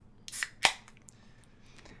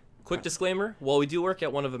Quick disclaimer, while we do work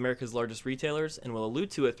at one of America's largest retailers and will allude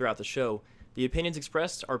to it throughout the show, the opinions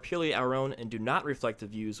expressed are purely our own and do not reflect the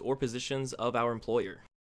views or positions of our employer.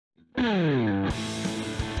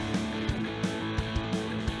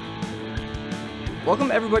 Welcome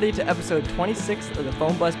everybody to episode 26 of the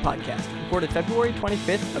Phone Buzz Podcast, recorded February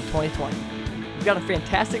 25th of 2020. We've got a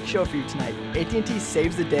fantastic show for you tonight. AT&T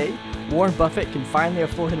saves the day, Warren Buffett can finally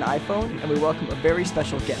afford an iPhone, and we welcome a very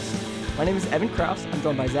special guest. My name is Evan Kraus. I'm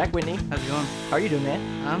joined by Zach Whitney. How's it going? How are you doing,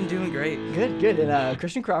 man? I'm doing great. Good. And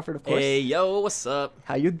Christian Crawford, of course. Hey, yo, what's up?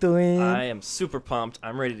 How you doing? I am super pumped.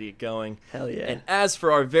 I'm ready to get going. Hell yeah. And as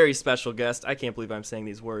for our very special guest, I can't believe I'm saying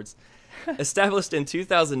these words. Established in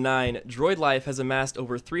 2009, Droid Life has amassed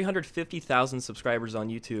over 350,000 subscribers on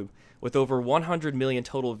YouTube, with over 100 million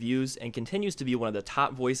total views, and continues to be one of the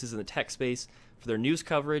top voices in the tech space for their news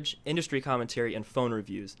coverage, industry commentary, and phone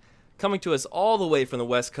reviews. Coming to us all the way from the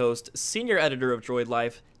West Coast, senior editor of Droid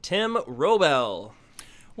Life, Tim Robel.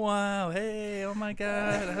 Wow, hey, oh my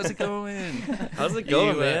God, how's it going? How's it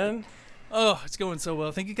going, man? Oh, it's going so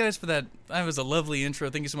well. Thank you guys for that. That was a lovely intro.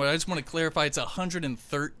 Thank you so much. I just want to clarify, it's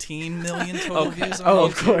 113 million total views on Oh, YouTube.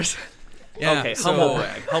 of course. Yeah, Okay, so,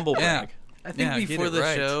 humble brag. I think get before it the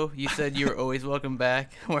right. show, you said you were always welcome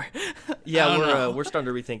back. Or Yeah, I don't know. we're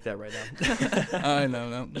starting to rethink that right now. I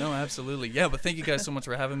know, no, absolutely. Yeah, but thank you guys so much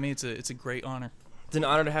for having me. It's a great honor. It's an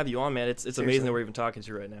honor to have you on, man. It's Seriously. amazing that we're even talking to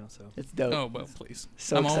you right now. So It's dope. Oh well, please.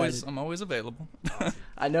 So I'm excited. always available.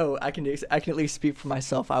 I know. I can at least speak for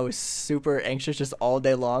myself. I was super anxious just all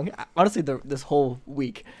day long. Honestly, this whole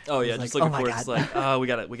week. oh yeah, I was just like, looking oh my forward. It's God.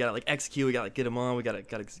 like, we gotta like execute. We gotta get them on. We gotta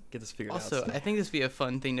get this figured Also, out. I think this would be a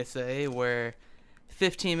fun thing to say where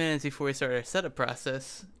 15 minutes before we started our setup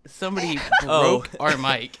process, somebody broke our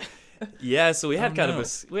mic. Yeah, so we had Oh, kind no.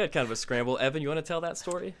 of a scramble. Evan, you want to tell that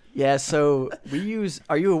story? Yeah, so we use,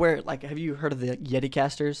 are you aware, like, have you heard of the Yeti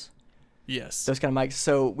casters? Yes. Those kind of mics.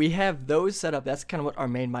 So we have those set up. That's kind of what our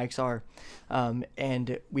main mics are.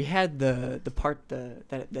 And we had the part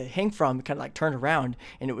that they hang from kind of like turned around,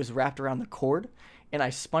 and it was wrapped around the cord. And I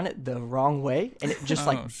spun it the wrong way, and it just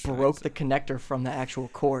like Oh, broke scheiße. the connector from the actual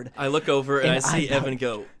cord. I look over and I And see I- Evan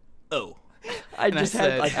go, "Oh, I And just I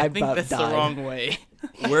said, had like I I think about that's died. the wrong way.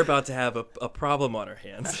 we're about to have a problem on our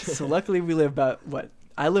hands." So luckily we live about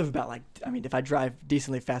I live about like, I mean, if I drive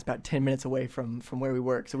decently fast, about 10 minutes away from where we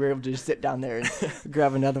work. So we were able to just sit down there and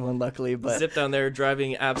grab another one, luckily. But Zip down there,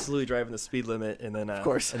 absolutely driving the speed limit, and then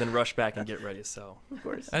course. and then rush back and get ready. So of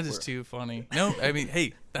course. That is too funny. No, I mean,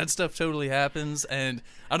 hey, that stuff totally happens, and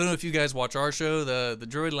I don't know if you guys watch our show, the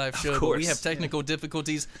Droid Life show, but we course. have technical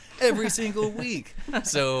difficulties every single week.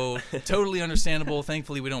 So totally understandable.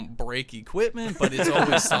 Thankfully, we don't break equipment, but it's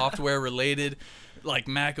always software related. Like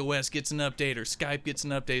Mac OS gets an update or Skype gets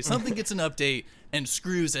an update. Something gets an update and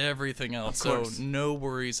screws everything else. So course. no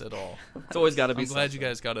worries at all. it's always got to be. I'm glad you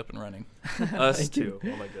guys got up and running. Us Thank too.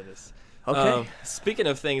 you. Oh my goodness. Okay. Speaking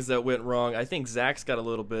of things that went wrong, I think Zach's got a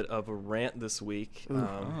little bit of a rant this week.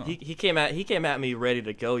 He came at me ready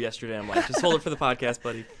to go yesterday. I'm like, just hold it for the podcast,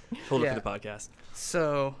 buddy. Hold it Yeah. for the podcast.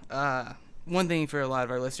 So, one thing for a lot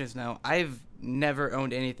of our listeners know, I've never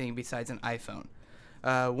owned anything besides an iPhone.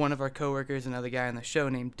 One of our coworkers, another guy on the show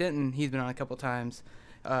named Denton, he's been on a couple times.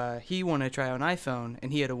 He wanted to try out an iPhone,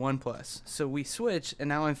 and he had a OnePlus. So we switched, and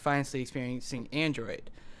now I'm finally experiencing Android.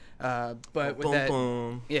 But with Boom, that,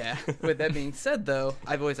 boom. yeah. With that being said, though,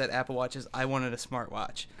 I've always had Apple Watches. I wanted a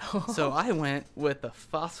smartwatch, so I went with the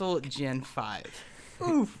Fossil Gen 5.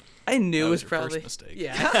 Oof. I knew That it was was your probably first mistake.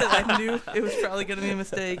 Yeah, I knew it was probably gonna be a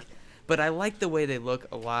mistake, but I like the way they look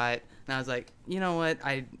a lot. And I was like, you know what?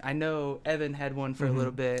 I know Evan had one for a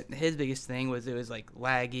little bit. His biggest thing was it was like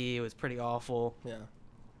laggy. It was pretty awful. Yeah.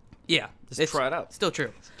 Yeah, Just try it out. Still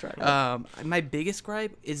true. Try it out. My biggest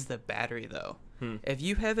gripe is the battery, though. If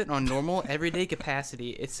you have it on normal everyday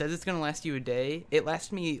capacity, it says it's gonna last you a day. It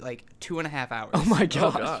lasts me like 2.5 hours. Oh my Oh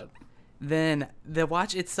gosh. God. Then the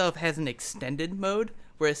watch itself has an extended mode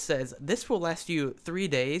where it says this will last you 3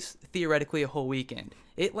 days, theoretically a whole weekend.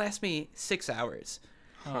 It lasts me 6 hours.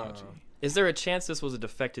 Oh, gee. Is there a chance this was a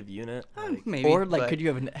defective unit? Like, Maybe. Or like, but- could you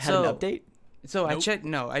have had so- an update? So I Nope. checked.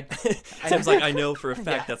 No, I Tim's like, I know for a fact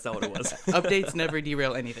Yeah. that's not what it was. updates never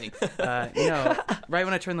derail anything. Right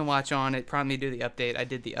when I turned the watch on, it prompted me to do the update. I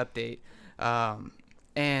did the update,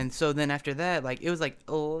 and so then after that, like it was like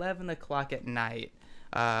 11 o'clock at night,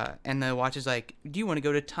 and the watch is like, "Do you want to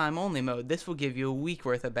go to time only mode? This will give you a week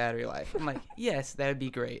worth of battery life." I'm like, "Yes, that would be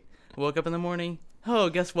great." Woke up in the morning, oh,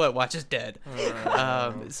 guess what? Watch is dead.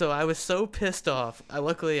 So I was so pissed off.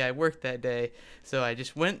 Luckily, I worked that day, so I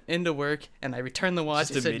just went into work and I returned the watch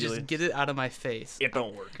Just and said, immediately. just get it out of my face. It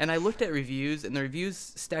don't work. And I looked at reviews, and the reviews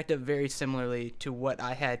stacked up very similarly to what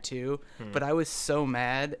I had too. But I was so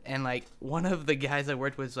mad, and like one of the guys I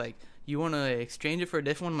worked with was like, "You want to exchange it for a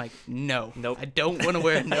different one?" I'm like, "No, Nope. I don't want to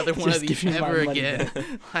wear another one Just of these give me my ever money again.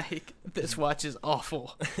 Like this watch is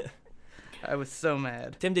awful." I was so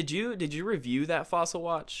mad. Tim, did you review that Fossil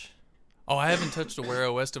watch? Oh, I haven't touched a Wear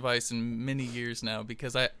OS device in many years now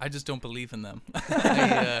because I just don't believe in them.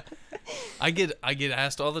 I get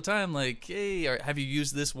asked all the time, like, hey, have you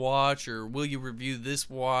used this watch, or will you review this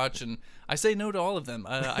watch? And I say no to all of them.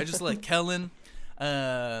 I just let Kellen,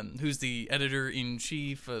 who's the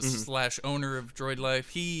editor-in-chief / owner of Droid Life,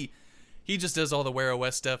 he just does all the Wear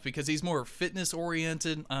OS stuff because he's more fitness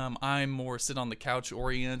oriented. I'm more sit on the couch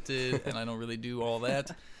oriented, and I don't really do all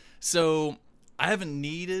that. So I haven't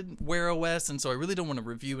needed Wear OS, and so I really don't want to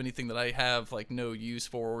review anything that I have like no use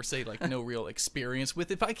for, or say like no real experience with.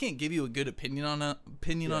 If I can't give you a good opinion on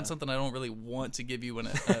on something, I don't really want to give you an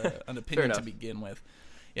opinion to enough. begin with.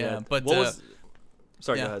 Yeah, but what was?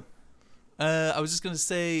 Sorry, yeah. go ahead. I was just gonna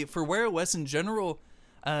say for Wear OS in general,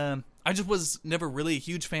 I just was never really a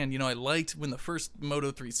huge fan. You know, I liked when the first Moto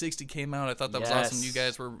 360 came out. I thought that was awesome.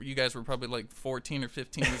 Yes. You guys were probably like 14 or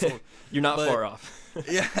 15 years old. You're not But- far off.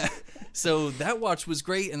 Yeah. So that watch was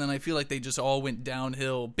great, and then I feel like they just all went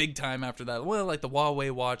downhill big time after that. Well, like the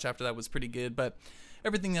Huawei watch after that was pretty good, but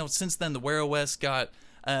everything else since then, the Wear OS got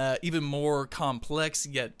even more complex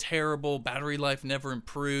yet terrible. Battery life never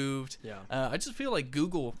improved. Yeah. I just feel like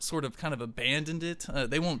Google sort of kind of abandoned it.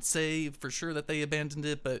 They won't say for sure that they abandoned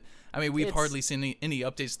it, but I mean, we've It's- hardly seen any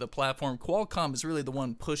updates to the platform. Qualcomm is really the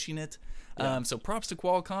one pushing it. So props to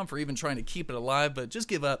Qualcomm for even trying to keep it alive, but just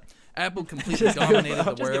give up. Apple completely dominated the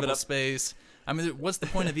Just give it wearable up. space. I mean, what's the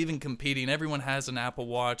point of even competing? Everyone has an Apple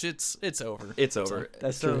Watch. It's over. It's over.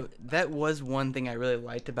 That's So true. that was one thing I really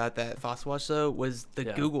liked about that Fossil watch, though, was the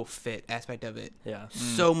Yeah. Google Fit aspect of it. Yeah.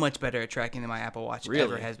 So much better at tracking than my Apple Watch ever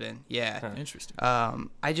Really? has been. Yeah. Interesting.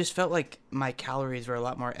 I just felt like my calories were a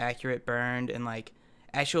lot more accurate burned, and like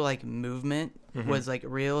actual like movement was like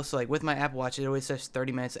real. So like with my Apple Watch, it always says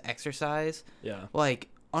 30 minutes of exercise. Yeah. Like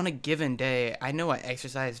on a given day, I know I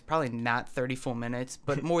exercise probably not 30 full minutes,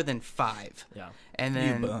 but more than 5. Yeah. And You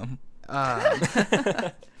then bum.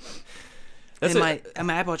 That's and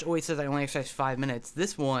my Apple Watch always says I only exercise 5 minutes.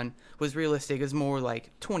 This one was realistic. It was more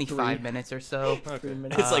like 25 3. minutes or so. Three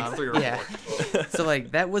minutes. It's like 3 or 4. Yeah. So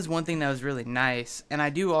like that was one thing that was really nice, and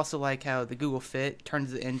I do also like how the Google Fit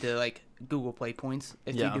turns it into like Google Play points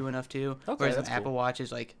if Yeah. you do enough too. Okay, Whereas an that's Apple cool. Watch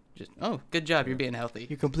is like just good job, you're being healthy.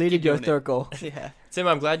 You completed your doing it. circle. Yeah. Tim,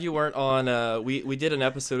 I'm glad you weren't on. We did an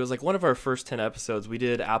episode. It was like one of our first 10 episodes. We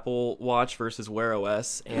did Apple Watch versus Wear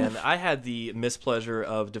OS, and I had the mispleasure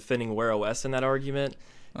of defending Wear OS in that argument.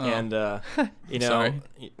 Oh. And you know, Sorry.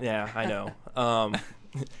 yeah, I know.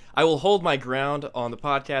 I will hold my ground on the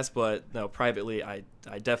podcast, but no, privately, I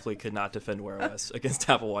definitely could not defend Wear OS against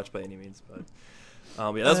Apple Watch by any means. But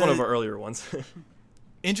yeah, that's one of our earlier ones.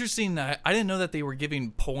 Interesting. I didn't know that they were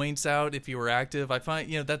giving points out if you were active. I find,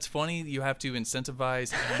 that's funny. You have to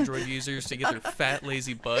incentivize Android users to get their fat,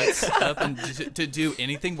 lazy butts up and to do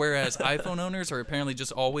anything, whereas iPhone owners are apparently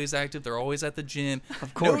just always active. They're always at the gym.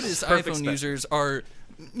 Of course. Notice Perfect iPhone spectrum. users are,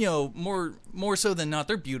 more so than not,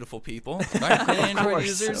 they're beautiful people. Right? The Android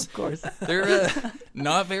users, Of course. they're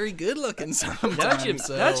not very good looking sometimes. Now that you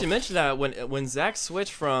so. mention that, when Zach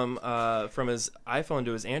switched from his iPhone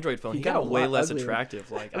to his Android phone, he got got a way lot less uglier.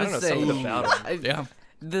 attractive. Like I I don't know, would say, something about him. Yeah.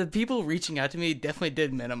 The people reaching out to me definitely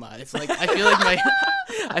did minimize. Like I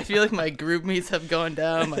feel like my group meets have gone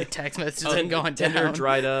down, my text messages have gone Tinder down.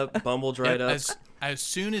 dried up, Bumble dried up. As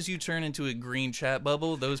soon as you turn into a green chat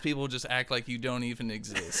bubble, those people just act like you don't even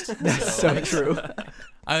exist. That's so true.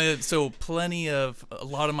 So a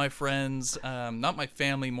lot of my friends, not my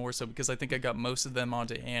family more so because I think I got most of them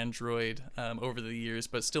onto Android over the years,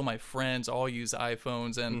 but still my friends all use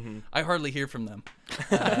iPhones, and I hardly hear from them.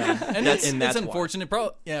 And it's that's why. unfortunate.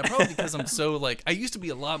 Probably because I'm so like I used to be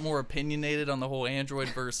a lot more opinionated on the whole Android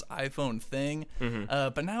versus iPhone thing,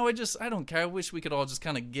 but now I don't care. I wish we could all just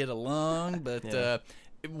kind of get along, but. Yeah.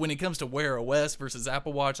 When it comes to Wear OS versus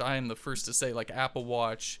Apple Watch, I am the first to say like Apple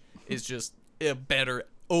Watch is just a better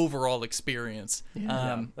overall experience.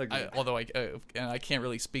 agreed. Although I can't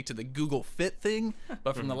really speak to the Google Fit thing,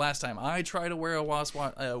 but from the last time I tried to Wear OS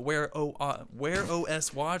watch, You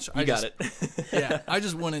got it. Yeah, I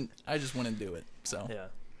just wouldn't do it. So Yeah,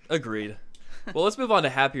 agreed. Well, let's move on to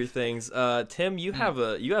happier things. Tim, you have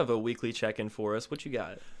a weekly check-in for us. What you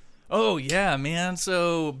got? Oh yeah, man.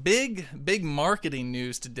 So big marketing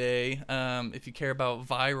news today. If you care about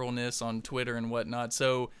viralness on Twitter and whatnot.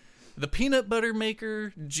 So the peanut butter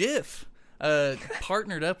maker Jif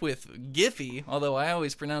partnered up with Giphy, although I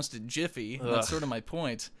always pronounced it Jiffy. That's sort of my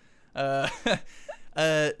point.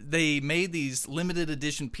 They made these limited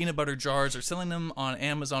edition peanut butter jars. They're selling them on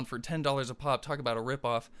Amazon for $10 a pop. Talk about a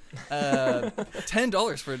ripoff.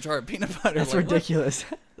 $10 for a jar of peanut butter. That's Like, what? ridiculous.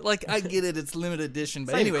 Like, I get it, it's limited edition,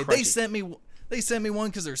 but not even anyway, they crunchy. sent me one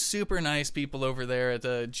because they're super nice people over there at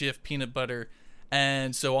Jif Peanut Butter.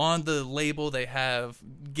 And so on the label they have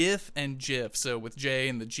GIF and Jif, so with J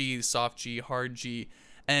and the G, soft G, hard G,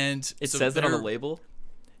 and It so says it on the they're- label.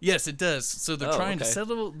 Yes, it does. So they're Oh, trying to okay.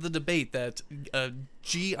 settle the debate that a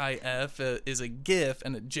GIF is a GIF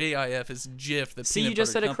and a JIF is Jif. The See, peanut you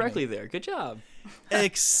just said butter it company. correctly there. Good job.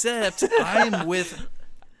 Except I'm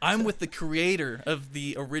with the creator of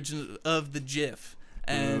the original of the GIF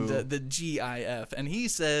and the GIF, and he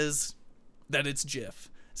says that it's GIF.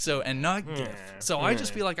 So and not GIF. So I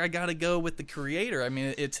just feel like I gotta go with the creator. I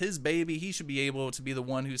mean, it's his baby. He should be able to be the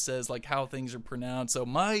one who says like how things are pronounced. So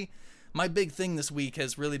my big thing this week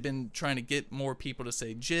has really been trying to get more people to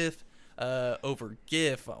say GIF over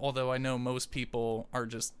GIF. Although I know most people are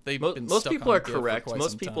just they've been Most stuck people on are GIF for correct. quite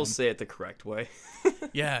Most some people time. say it the correct way.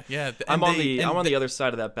 Yeah. I'm on the and other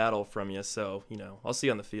side of that battle from you, so I'll see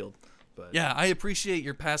you on the field. But Yeah, I appreciate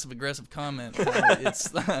your passive-aggressive comment.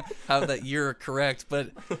 It's how that you're correct,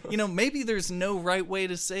 but maybe there's no right way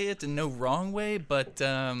to say it and no wrong way. But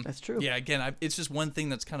That's true. Yeah, again, it's just one thing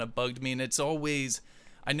that's kind of bugged me, and it's always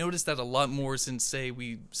I noticed that a lot more since say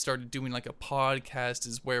we started doing like a podcast,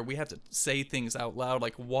 is where we have to say things out loud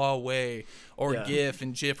like Huawei or Yeah. GIF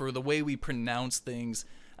and JIF or the way we pronounce things.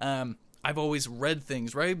 I've always read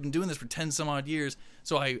things, right? I've been doing this for 10 some odd years,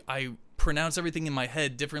 so I pronounce everything in my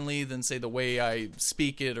head differently than say the way I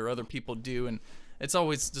speak it or other people do, and it's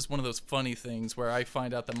always just one of those funny things where I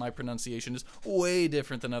find out that my pronunciation is way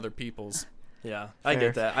different than other people's. yeah, I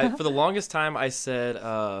Fair. get that. For the longest time, I said,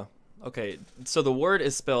 okay, so the word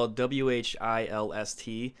is spelled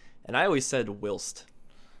WHILST, and I always said whilst.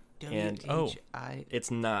 And- W-H-I.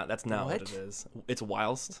 It's not. That's not what What? it is. It's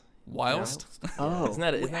whilst. Whilst? Oh. Isn't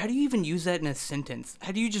that Wait, it? how do you even use that in a sentence?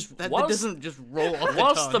 How do you just that Whilst- doesn't just roll off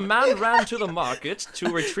Whilst the the tongue? man ran to the market to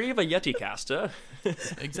retrieve a Yeti caster.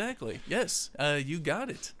 Exactly. Yes. You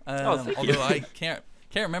got it. thank although you. I can't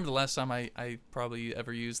remember the last time I probably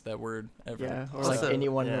ever used that word ever. Yeah, or Also- like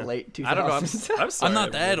anyone in Yeah. the late 2000s. I don't know. I'm sorry. I'm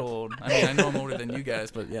not that everyone. old. I mean, I know I'm older than you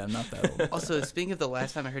guys, but yeah, I'm not that old. Also, speaking of the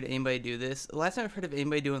last time I heard anybody do this, the last time I've heard of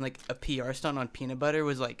anybody doing like a PR stunt on peanut butter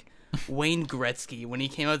was like Wayne Gretzky when he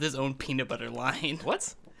came out with his own peanut butter line.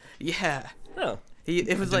 What? Yeah. Oh. It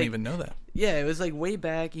I was didn't like even know that. yeah, it was like way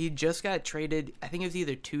back. He just got traded. I think it was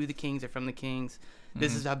either to the Kings or from the Kings.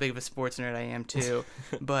 This is how big of a sports nerd I am too.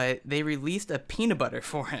 But they released a peanut butter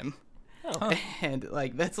for him. Oh. And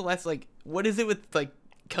like that's the last like what is it with like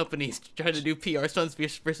companies trying to do PR stunts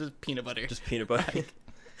versus peanut butter? Just peanut butter.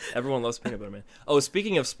 Everyone loves peanut butter, man. Oh,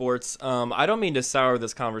 speaking of sports, I don't mean to sour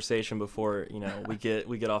this conversation before we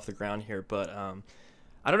get off the ground here, but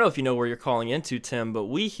I don't know if you know where you're calling into, Tim, but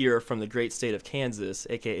we hear from the great state of Kansas,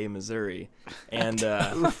 aka Missouri, and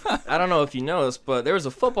I don't know if you know this, but there was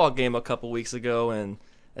a football game a couple weeks ago, and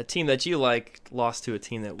a team that you like lost to a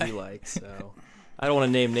team that we like. So I don't want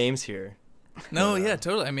to name names here. No, yeah,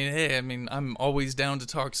 totally. I mean, hey, I'm always down to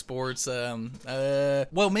talk sports.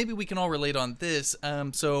 Well, maybe we can all relate on this.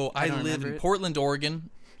 So I don't live remember in it. Portland, Oregon,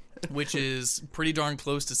 which is pretty darn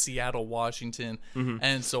close to Seattle, Washington.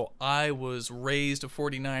 And so I was raised a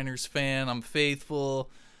 49ers fan. I'm faithful,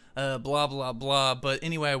 blah, blah, blah. But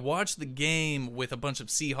anyway, I watched the game with a bunch of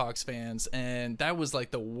Seahawks fans, and that was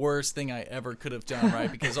like the worst thing I ever could have done,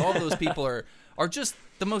 right? Because all those people are just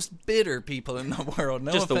the most bitter people in the world.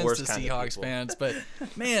 No Just the offense worst to kind of Seahawks people. fans, but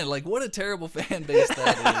man, like what a terrible fan base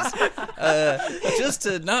that is. Just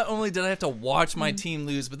to not only did I have to watch my team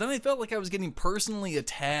lose, but then I felt like I was getting personally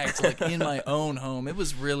attacked, like in my own home. It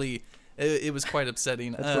was really, it was quite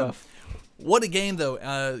upsetting. That's rough. What a game,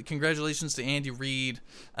 though. Congratulations to Andy Reid.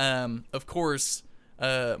 Of course,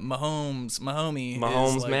 Mahomes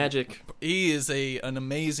is like, magic. He is an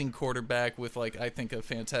amazing quarterback with I think a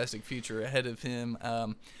fantastic future ahead of him.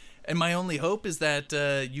 And my only hope is that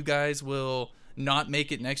you guys will not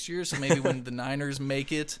make it next year. So maybe when the Niners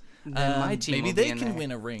make it, Then my team maybe will be they in can there.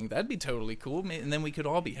 win a ring. That'd be totally cool, and then we could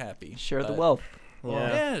all be happy. Share the But- wealth.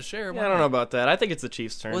 Yeah. Yeah, sure. Yeah, I don't know about that. I think it's the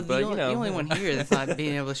Chiefs' turn, Well, but the only one here that's not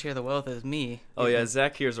being able to share the wealth is me. Oh yeah,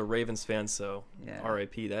 Zach here's a Ravens fan, so Yeah.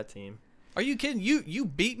 R.I.P. that team. Are you kidding? You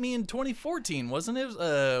beat me in 2014, wasn't it?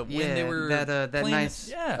 When Yeah, they were that playing, nice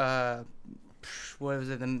Yeah. what was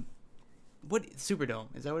it? The what Superdome?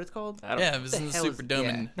 Is that what it's called? I don't Yeah, it was the in the hell is- Superdome yeah.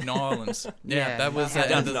 in New Orleans. Yeah, Yeah, that was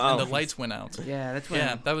yeah, and New the Orleans. lights went out. Yeah, that's when.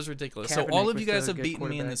 Yeah, that was ridiculous. So Kaepernick all of was you guys the have good beaten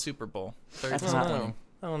me in the quarterback. Super Bowl. That's Oh, hot. no.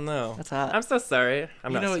 Oh, no. That's hot. I'm so sorry.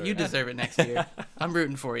 I'm you not know what? sorry. You deserve it next year. I'm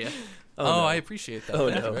rooting for you. Oh, no. I appreciate that. Oh,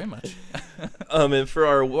 Thank no. you very much. And for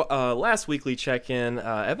our last weekly check-in,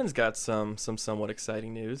 Evan's got some somewhat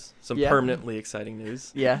exciting news. Some Yeah. permanently exciting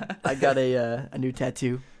news. Yeah, I got a new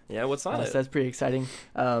tattoo. Yeah, what's on So it? that's pretty exciting.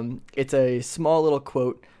 It's a small little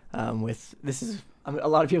quote with this is. I mean, a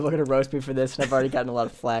lot of people are gonna roast me for this, and I've already gotten a lot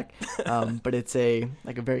of flack. But it's a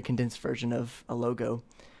very condensed version of a logo.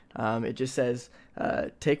 It just says,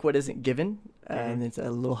 "Take what isn't given," and it's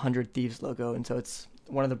a little 100 Thieves logo. And so it's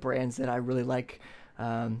one of the brands that I really like.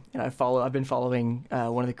 And I've been following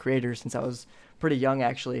one of the creators since I was pretty young,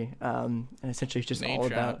 actually. And essentially, it's just Nate all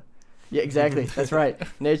Shot. about. Yeah, exactly. That's right.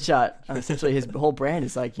 Nate Shot. Essentially, his whole brand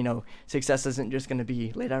is like, success isn't just going to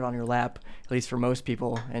be laid out on your lap, at least for most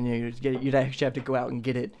people. And you'd actually have to go out and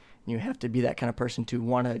get it. And you have to be that kind of person to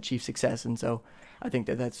want to achieve success. And so I think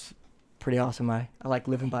that's pretty awesome. I like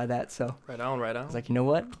living by that. So Right on, right I on. was like, you know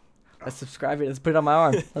what? Let's subscribe it. Let's put it on my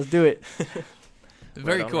arm. Let's do it.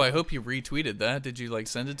 Very on, cool. right I hope you retweeted that. Did you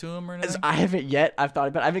send it to him or anything? I haven't yet. I've thought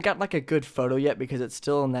about it. I haven't got like a good photo yet because it's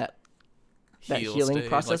still in that healing stage,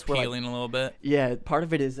 process like where, like, peeling a little bit. yeah, part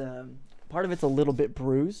of it is part of it's a little bit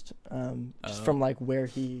bruised, just Oh. from like where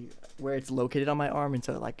it's located on my arm, and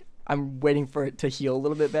so like I'm waiting for it to heal a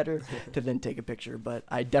little bit better to then take a picture. But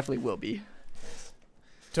I definitely will be.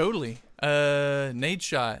 Totally. Nate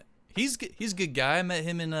Shot. He's a good guy. I met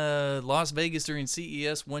him in Las Vegas during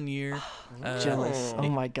CES one year. Jealous. Oh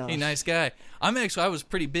my gosh. Hey, nice guy. I was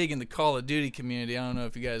pretty big in the Call of Duty community. I don't know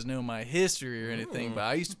if you guys know my history or anything, but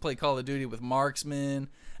I used to play Call of Duty with Marksman,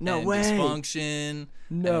 No and way. Dysfunction,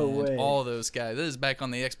 No and way. all those guys. This is back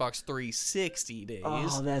on the Xbox 360 days.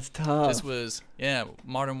 Oh, that's tough. This was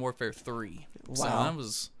Modern Warfare 3. So Wow. that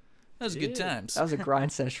was good times. That was a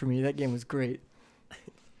grind sesh for me. That game was great.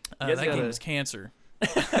 You guys That gotta- game was cancer.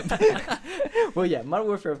 Well, yeah, Modern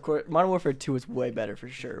Warfare, of course. Modern Warfare 2 is way better for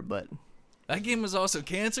sure, but That game was also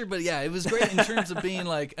cancer, but yeah, it was great in terms of being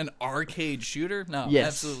like an arcade shooter. No, Yes.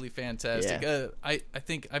 absolutely fantastic. Yeah. I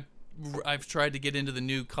think I've tried to get into the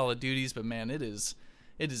new Call of Duties, but man, it is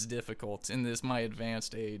difficult in my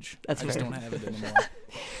advanced age. That's I just fair. don't have it anymore.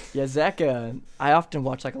 yeah, Zach. I often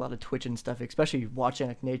watch like a lot of Twitch and stuff, especially watching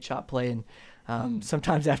like Nate Shot play. And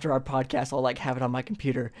sometimes after our podcast, I'll like have it on my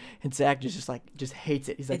computer, and Zach just hates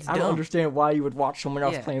it. He's like, It's I don't dumb. understand why you would watch someone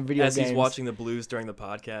else Yeah. playing video As games. he's watching the Blues during the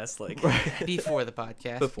podcast, like Before the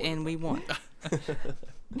podcast, Before and the we won.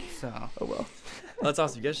 So Oh well. that's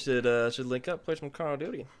awesome. You guys should link up, play some Call of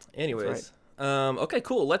Duty. Anyways, okay,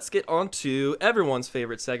 cool. Let's get on to everyone's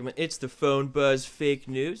favorite segment. It's the Phone Buzz Fake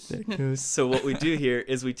News. So what we do here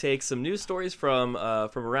is we take some news stories from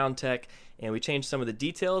around tech, and we change some of the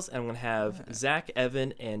details. And I'm gonna have Zach,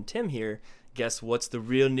 Evan, and Tim here guess what's the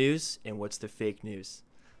real news and what's the fake news.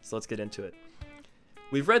 So let's get into it.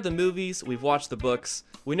 We've read the movies, we've watched the books,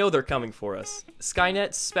 we know they're coming for us.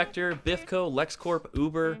 Skynet, Spectre, BIFCO, LexCorp,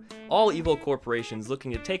 Uber, all evil corporations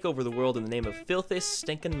looking to take over the world in the name of filthy,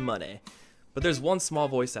 stinking money. But there's one small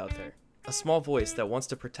voice out there. A small voice that wants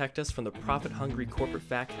to protect us from the profit-hungry corporate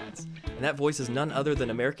fat cats. And that voice is none other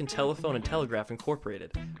than American Telephone and Telegraph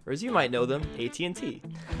Incorporated, or as you might know them, AT&T.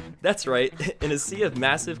 That's right, in a sea of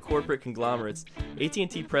massive corporate conglomerates,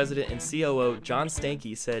 AT&T president and COO John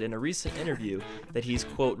Stankey said in a recent interview that he's,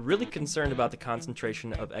 quote, really concerned about the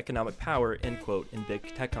concentration of economic power, end quote, in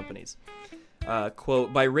big tech companies.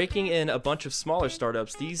 Quote, by raking in a bunch of smaller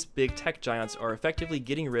startups, these big tech giants are effectively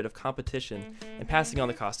getting rid of competition and passing on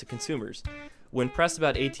the cost to consumers. When pressed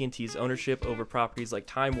about AT&T's ownership over properties like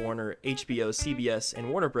Time Warner, HBO, CBS,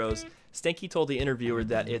 and Warner Bros., Stankey told the interviewer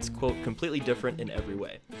that it's, quote, completely different in every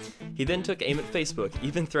way. He then took aim at Facebook,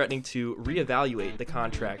 even threatening to reevaluate the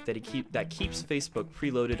contract that keeps Facebook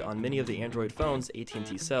preloaded on many of the Android phones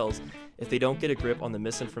AT&T sells if they don't get a grip on the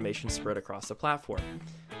misinformation spread across the platform.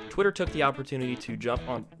 Twitter took the opportunity to jump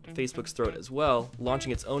on Facebook's throat as well,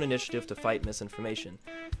 launching its own initiative to fight misinformation.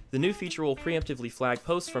 The new feature will preemptively flag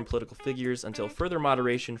posts from political figures until further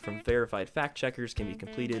moderation from verified fact-checkers can be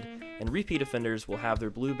completed, and repeat offenders will have their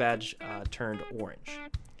blue badge turned orange.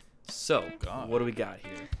 So, what do we got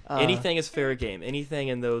here? Anything is fair game. Anything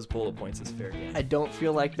in those bullet points is fair game. I don't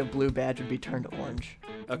feel like the blue badge would be turned orange.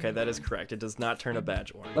 Okay, that is correct. It does not turn a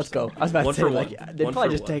badge orange. Let's so go. I was about one to say, for like, one. they'd One probably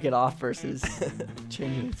for just one. take it off versus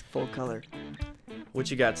changing its full color. What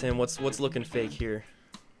you got, Tim? What's looking fake here?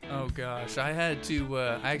 Oh gosh, I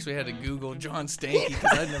actually had to Google John Stanky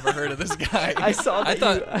because I'd never heard of this guy. I saw that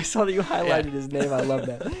you highlighted Yeah. his name. I love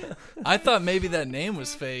that. I thought maybe that name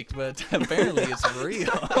was fake, but apparently it's real.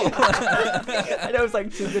 I know it's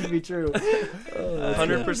like too good to be true. Oh,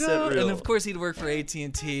 100% real. And of course he'd work for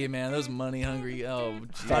AT&T, man. Those money hungry. Oh,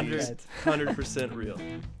 jeez. 100% real.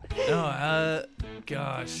 Oh,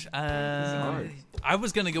 gosh. hard. I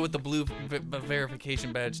was gonna go with the blue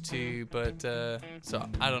verification badge too, but so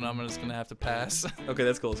I don't know. I'm just gonna have to pass. Okay,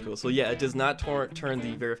 that's cool. That's cool. So yeah, it does not turn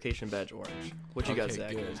the verification badge orange. What you got, Okay,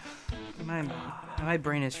 Zach? good. My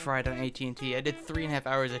brain is fried on AT&T. I did 3.5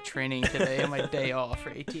 hours of training today on my day off for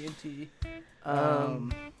AT&T. Oh,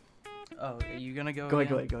 are you gonna go? Go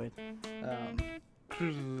again? ahead.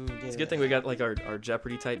 It's a good thing we got like our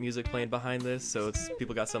Jeopardy type music playing behind this, so it's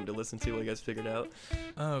people got something to listen to while you guys figured out.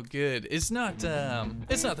 Oh, good. It's not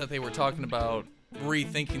that they were talking about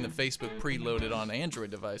rethinking the Facebook preloaded on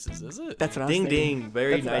Android devices, is it? That's what I was Ding thinking. ding,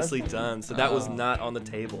 very That's what I was nicely thinking. done. So that was Oh. not on the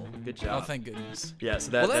table. Good Oh, job. thank goodness. Yeah,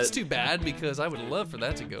 so that. Well, that's that- too bad because I would love for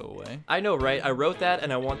that to go away. I know, right? I wrote that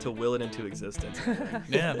and I want to will it into existence.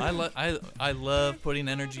 Yeah, I love putting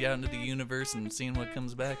energy out into the universe and seeing what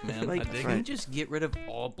comes back, man. Like, I dig Can you it. just get rid of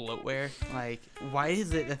all bloatware? Like, why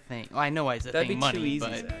is it a thing? Well, I know why it's a That'd thing. be Money, too easy,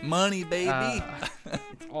 but Zach. Money, baby.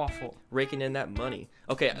 it's awful. Raking in that money.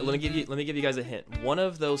 Okay, let me give you guys a hint. One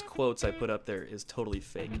of those quotes I put up there is totally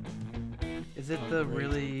fake. Is it the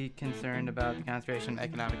really concerned about the concentration of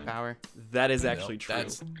economic power? That is No, actually true.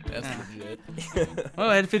 That's Ah. legit. Well,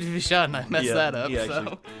 I had a 50-50 shot and I messed Yeah, that up. he So.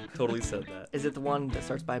 actually totally said that. Is it the one that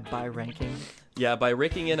starts by ranking? Yeah, by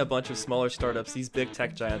raking in a bunch of smaller startups, these big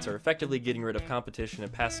tech giants are effectively getting rid of competition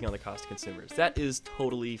and passing on the cost to consumers. That is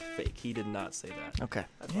totally fake. He did not say that. Okay.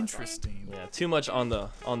 Interesting. Yeah, too much on the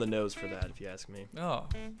nose for that, if you ask me. Oh,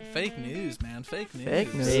 fake news, man. Fake news.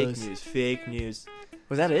 Fake news. Fake news. Fake news.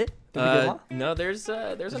 Was that it? Did we get one? No, there's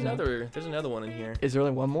another one in here. Is there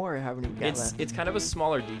only one more, or how many we got It's left? it's kind of a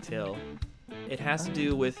smaller detail. It has to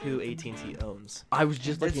do with who AT&T owns. I was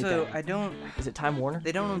just looking So at that. I don't. Is it Time Warner?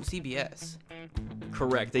 They don't own CBS.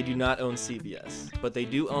 Correct. They do not own CBS, but they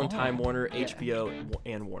do own Time Warner, Yeah. HBO,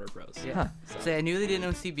 and Warner Bros. Yeah. Huh. So I knew they didn't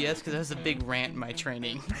own CBS because that was a big rant in my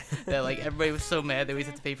training. That like everybody was so mad they always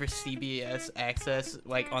had to pay for CBS access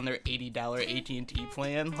like on their $80 AT&T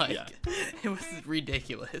plan. Like Yeah. it was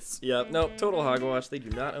ridiculous. Yep. No, total hogwash. They do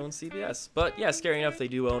not own CBS, but yeah, scary enough, they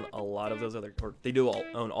do own a lot of those other, or they do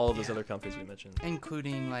own all of those other companies we mentioned.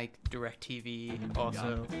 Including like DirecTV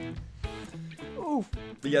also. Oof.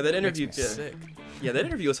 But yeah, that Makes interview. me sick. Yeah, that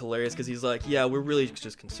interview was hilarious because he's like, yeah, we're really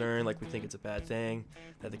just concerned, like we think it's a bad thing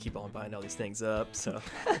that they keep on buying all these things up. So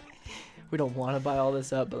We don't want to buy all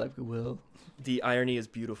this up, but like we will. the irony is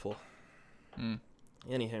beautiful. Hmm.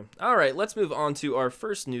 Anyhow, all right, let's move on to our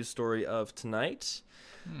first news story of tonight.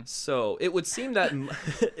 So it would seem that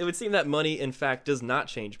money, in fact, does not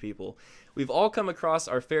change people. We've all come across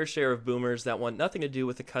our fair share of boomers that want nothing to do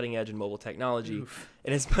with the cutting edge in mobile technology.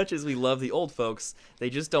 And as much as we love the old folks, they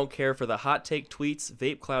just don't care for the hot take tweets,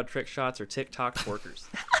 vape cloud trick shots, or TikTok twerkers.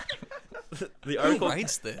 The Who article.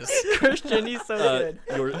 writes this? Christian, he's so good.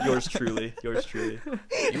 Yours truly. Yours truly.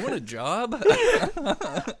 You want a job?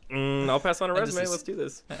 I'll pass on a That just resume. is- Let's do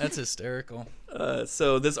this. That's hysterical.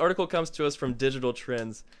 So this article comes to us from Digital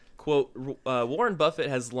Trends. Quote, Warren Buffett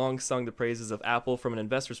has long sung the praises of Apple from an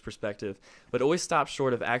investor's perspective, but always stops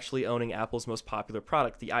short of actually owning Apple's most popular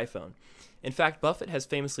product, the iPhone. In fact, Buffett has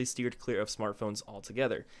famously steered clear of smartphones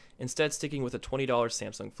altogether, instead sticking with a $20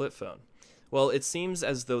 Samsung flip phone. Well, it seems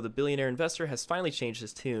as though the billionaire investor has finally changed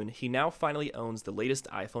his tune. He now finally owns the latest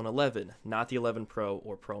iPhone 11, not the 11 Pro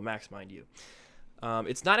or Pro Max, mind you.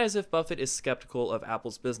 It's not as if Buffett is skeptical of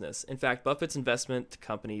Apple's business. In fact, Buffett's investment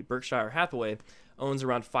company, Berkshire Hathaway, owns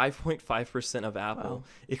around 5.5% of Apple,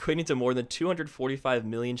 equating to more than 245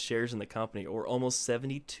 million shares in the company, or almost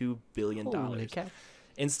 $72 billion. Holy cow.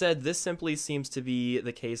 Instead, this simply seems to be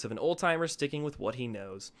the case of an old-timer sticking with what he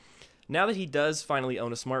knows. Now that he does finally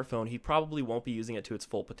own a smartphone, he probably won't be using it to its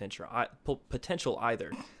full potential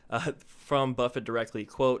either. From Buffett directly,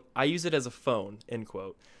 quote, "I use it as a phone," end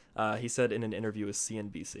quote. He said in an interview with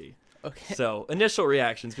CNBC. Okay. So, initial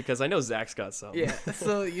reactions, because I know Zach's got some. Yeah.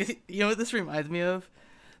 So you know what this reminds me of?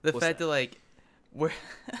 The What's fact that? that like we're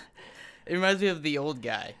it reminds me of the old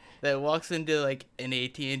guy that walks into like an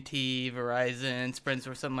AT&T, Verizon, Sprint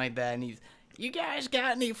or something like that, and he's, "You guys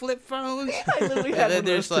got any flip phones?" I literally And had then one of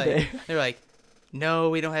they're those just like today. they're like, "No,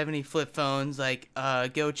 we don't have any flip phones. Like,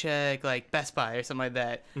 go check like Best Buy or something like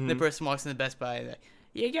that." And the person walks into Best Buy and they're like,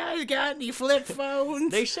 "You guys got any flip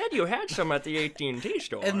phones?" They said you had some at the AT&T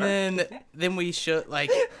store. And then we show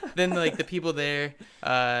like then like the people there,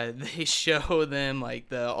 they show them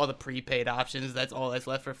like all the prepaid options. That's all that's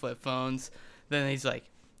left for flip phones. Then he's like,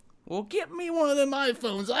 well, get me one of them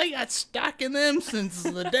iPhones. I got stock in them since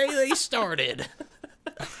the day they started.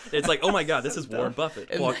 It's like, oh my God, this is Warren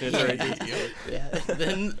Buffett walking into our Yeah.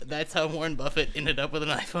 Then that's how Warren Buffett ended up with an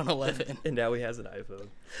iPhone 11. and now he has an iPhone.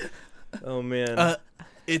 Oh man.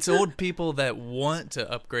 It's old people that want to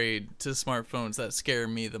upgrade to smartphones that scare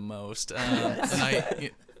me the most.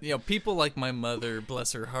 And people like my mother,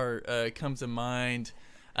 bless her heart, come to mind.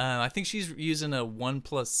 I think she's using a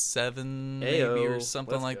OnePlus 7 maybe or Ayo,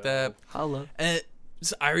 something let's like go. that. Hello. And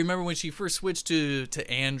so I remember when she first switched to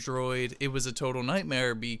Android, it was a total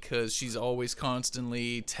nightmare because she's always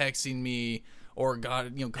constantly texting me or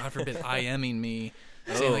God forbid, IMing me,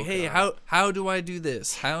 saying like, "Hey, how do I do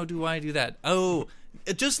this? How do I do that?" Oh,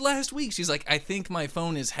 just last week she's like, "I think my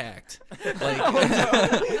phone is hacked." Like,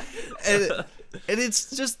 and it's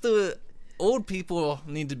just the old people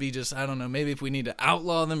need to be just, I don't know, maybe if we need to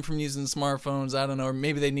outlaw them from using smartphones, I don't know, or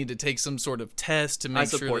maybe they need to take some sort of test to make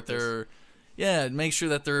sure that they're make sure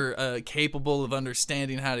that they're capable of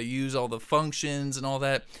understanding how to use all the functions and all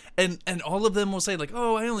that. And all of them will say like,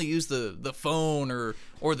 "Oh, I only use the phone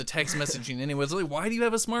or the text messaging anyways." Like, why do you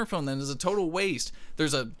have a smartphone then? It's a total waste.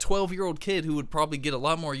 There's a 12-year-old kid who would probably get a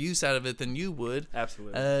lot more use out of it than you would.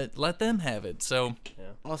 Absolutely. Let them have it. So,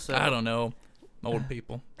 Also, I don't know. Old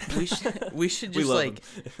people. we should just love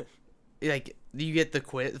like you get the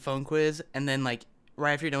phone quiz, and then like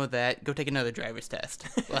right after you're done with that, go take another driver's test.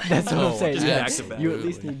 Like, That's what I'm saying. just Yeah, back to back. you at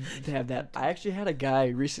least need to have that. I actually had a guy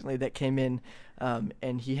recently that came in,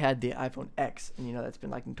 and he had the iPhone X, and that's been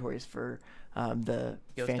like notorious for the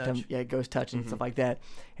Ghost Phantom, Touch. Ghost Touch and stuff like that.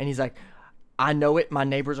 And he's like, "I know it. My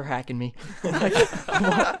neighbors are hacking me." I'm like,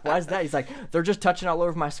 why is that? He's like, "They're just touching all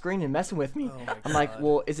over my screen and messing with me." I'm like,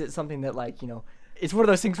 "Well, is it something that like it's one of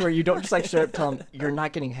those things where you don't just like straight up tell him you're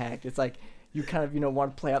not getting hacked. It's like you kind of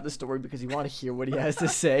want to play out the story because you want to hear what he has to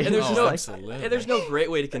say. And there's It's no, like, absolutely. and there's no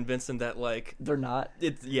great way to convince them that like they're not.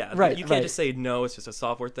 it's Right, You can't right. just say no. It's just a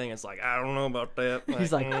software thing. It's like, I don't know about that.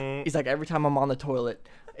 He's like, every time I'm on the toilet,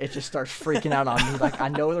 it just starts freaking out on me. Like, I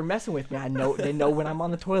know they're messing with me. I know they know when I'm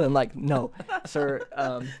on the toilet. I'm like, no, sir.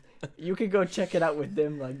 You can go check it out with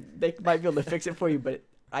them. Like, they might be able to fix it for you, but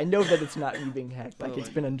I know that it's not you being hacked. Like, it's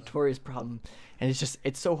been a notorious problem, and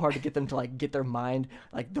it's so hard to get them to like get their mind.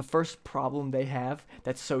 Like, the first problem they have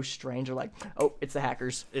that's so strange, are like, oh, it's the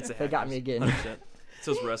hackers. They got me again. 100%. It's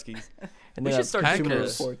those Ruskies. And We then should start Consumer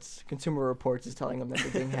hackers. Reports. Consumer Reports is telling them that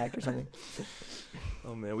they're being hacked or something.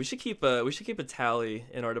 Oh man, we should keep a tally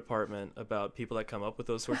in our department about people that come up with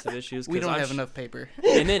those sorts of issues. we 'cause don't I'm have enough paper.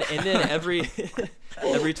 And then every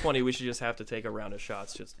 20 we should just have to take a round of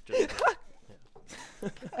shots. Just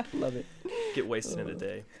Love it. get wasted in a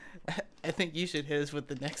day. I think you should hit us with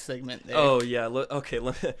the next segment there. Oh yeah. Okay.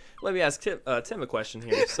 Let me ask Tim a question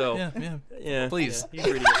here. So Yeah. Please. Yeah,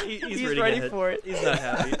 he's ready. He's ready ahead. for it. He's not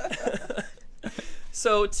happy.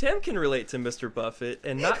 So Tim can relate to Mr. Buffett,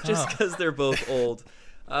 and not just because they're both old.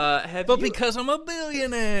 Because I'm a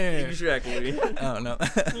billionaire. Exactly. Oh no.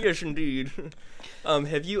 Yes, indeed.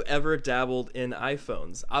 Have you ever dabbled in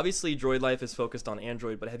iPhones? Obviously, Droid Life is focused on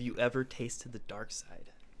Android, but have you ever tasted the dark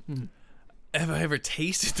side? Have I ever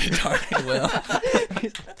tasted the dark? Well,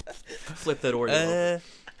 Flip that Oreo.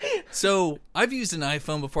 so I've used an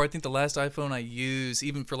iPhone before. I think the last iPhone I used,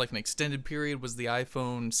 even for like an extended period, was the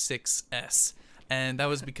iPhone 6S. And that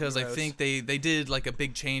was because I Gross. think they did like a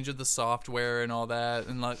big change of the software and all that,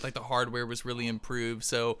 and like the hardware was really improved.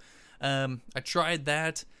 So I tried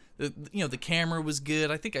that. The camera was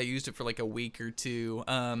good. I think I used it for like a week or two.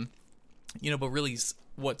 But really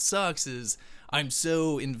what sucks is I'm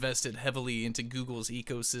so invested heavily into Google's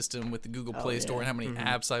ecosystem with the Google Play Store and how many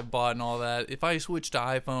apps I've bought and all that. If I switched to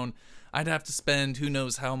iPhone, I'd have to spend who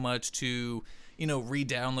knows how much to,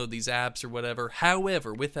 re-download these apps or whatever.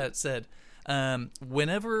 However, with that said,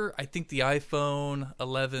 whenever I think the iPhone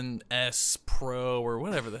 11s Pro or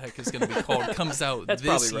whatever the heck it's going to be called comes out That's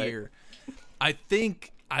this probably right. year, I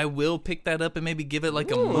think I will pick that up and maybe give it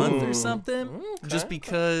like a month or something, just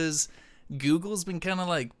because Google's been kind of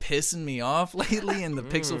like pissing me off lately, and the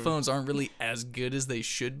Pixel phones aren't really as good as they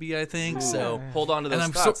should be, I think. So Hold on to and those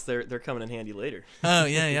I'm thoughts. They're coming in handy later. oh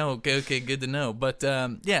yeah, okay, good to know. But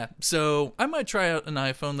so I might try out an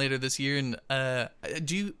iPhone later this year. And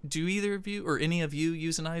do either of you or any of you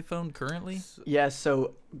use an iPhone currently? Yeah,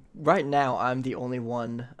 so right now I'm the only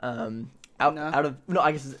one out of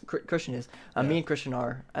I guess Christian is. Me and Christian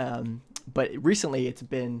are. But recently it's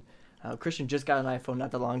been Christian just got an iPhone not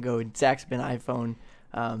that long ago, and Zach's been iPhone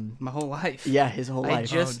My whole life. Yeah, his whole I life.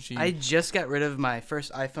 just gee. I just got rid of my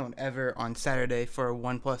first iPhone ever on Saturday for a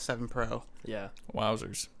OnePlus 7 Pro. Yeah.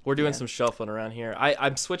 Wowzers. We're doing Yeah. some shuffling around here.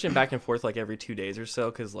 I'm switching back and forth like every 2 days or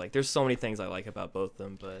so because like there's so many things I like about both of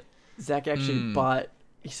them. But Zach actually bought.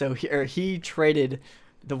 So he traded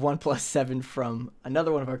the OnePlus 7 from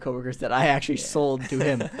another one of our coworkers that I actually sold to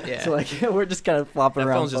him. Yeah. So like we're just kind of flopping that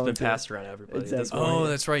around. phone's just been phones here. passed around to everybody at this Exactly. point. Oh,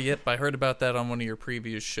 that's right. Yep, I heard about that on one of your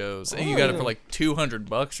previous shows. And you got it for like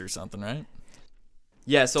 $200 or something, right?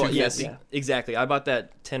 Yeah, so yes, 250. exactly. I bought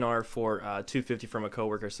that 10R for $250 from a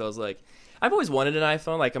coworker. So I was like, I've always wanted an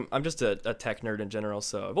iPhone. Like I'm just a tech nerd in general,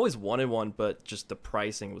 so I've always wanted one, but just the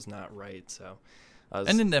pricing was not right. So I was,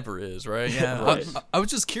 And it never is, right? Yeah. Right. I was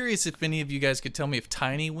just curious if any of you guys could tell me if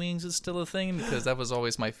Tiny Wings is still a thing, because that was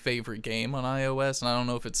always my favorite game on iOS, and I don't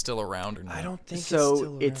know if it's still around or not. I don't think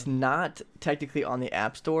So it's still around. not technically on the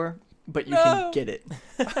App Store, but you No. can get it.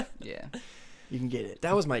 Yeah. You can get it.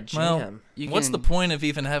 That was my Well, jam. What's the can- point of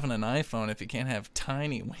even having an iPhone if you can't have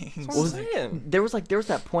Tiny Wings? What was saying? There was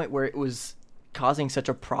that point where it was causing such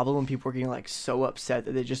a problem and people were getting like so upset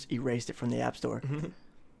that they just erased it from the App Store.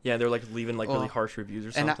 Yeah, they're like leaving like really Well, harsh reviews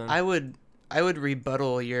or And something. I would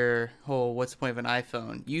rebuttal your whole what's the point of an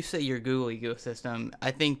iPhone. You say your Google ecosystem.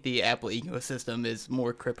 I think the Apple ecosystem is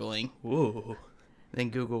more crippling Ooh. than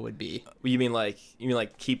Google would be. You mean like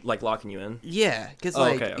keep like locking you in? Yeah, because Oh,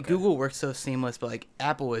 like okay. Google works so seamless, but like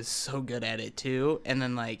Apple is so good at it too. And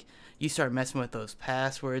then like you start messing with those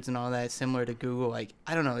passwords and all that, similar to Google. Like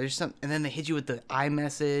I don't know, there's some, and then they hit you with the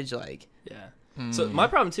iMessage. Like Yeah. So my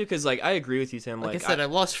problem too, because like I agree with you, Tim. I said, I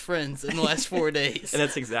lost friends in the last 4 days. and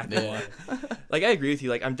that's exactly Yeah. why. Like I agree with you.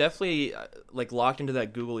 Like I'm definitely like locked into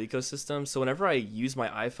that Google ecosystem. So whenever I use my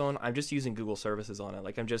iPhone, I'm just using Google services on it.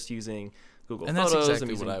 Like I'm just using Google And that's Photos. exactly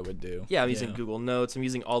I'm using, what I would do. Yeah, I'm using Google Notes. I'm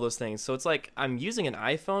using all those things. So it's like I'm using an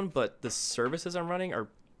iPhone, but the services I'm running are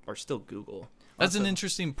still Google. That's an Also-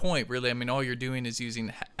 interesting point, really. I mean, all you're doing is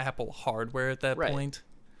using Apple hardware at that Right. point.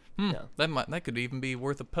 Yeah. That could even be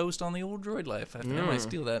worth a post on the old Droid Life. I might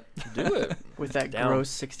steal that. Do it. With that Down. gross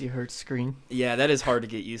 60 hertz screen. Yeah, that is hard to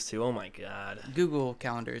get used to. Oh my god. Google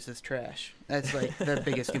calendars is trash. That's like the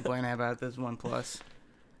biggest complaint I have about this OnePlus.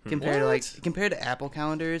 Compared to Apple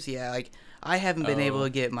calendars, yeah, like I haven't been able Oh. to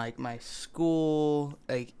get my school,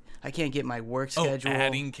 like I can't get my work schedule.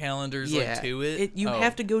 Adding calendars yeah, like to it. You Oh.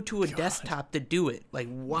 have to go to a desktop to do it. Like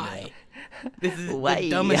why? This is Why? the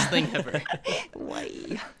dumbest thing ever.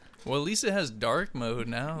 Why? Well, at least it has dark mode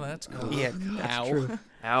now. That's cool. Yeah, ow. true.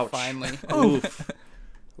 Ouch. Finally. Oof.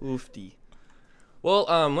 Oofty. Well,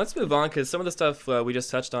 let's move on because some of the stuff we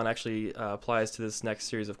just touched on actually applies to this next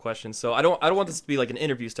series of questions. So I don't want this to be like an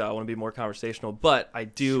interview style. I want to be more conversational, but I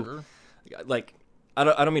do Sure. like. I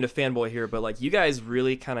don't mean to fanboy here, but like you guys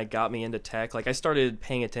really kind of got me into tech. Like I started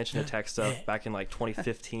paying attention to tech stuff back in like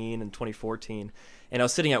 2015 and 2014, and I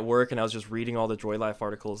was sitting at work and I was just reading all the Droid Life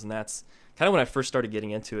articles, and that's kind of when I first started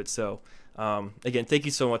getting into it. So again, thank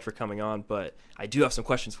you so much for coming on, but I do have some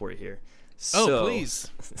questions for you here. So, Please.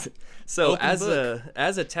 So Open book.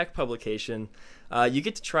 as a tech publication, you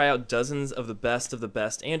get to try out dozens of the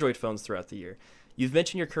best Android phones throughout the year. You've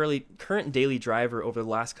mentioned your current daily driver over the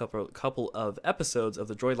last couple of episodes of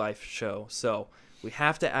the Droid Life show. So we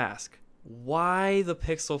have to ask, why the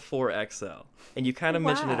Pixel 4 XL? And you kind of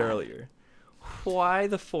mentioned it Why? earlier. Why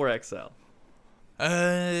the 4 XL?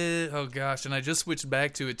 Oh gosh, and I just switched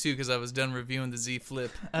back to it too because I was done reviewing the Z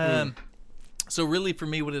Flip. So really, for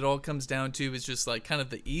me, what it all comes down to is just like kind of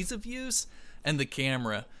the ease of use and the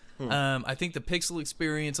camera. I think the Pixel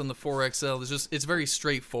experience on the 4XL is it's very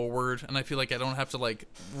straightforward, and I feel like I don't have to like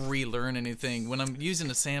relearn anything when I'm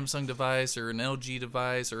using a Samsung device or an LG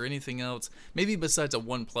device or anything else. Maybe besides a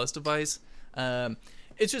OnePlus device.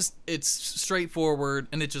 It's straightforward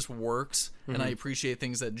and it just works, and I appreciate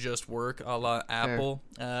things that just work, a la Apple.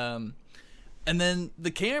 And then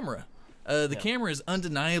the camera. The camera is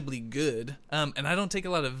undeniably good, and I don't take a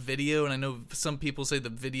lot of video, and I know some people say the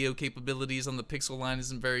video capabilities on the Pixel line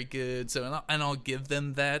isn't very good, so and I'll give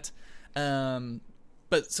them that.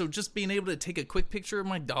 But so just being able to take a quick picture of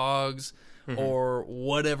my dogs or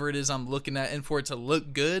whatever it is I'm looking at, and for it to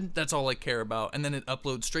look good, that's all I care about. And then it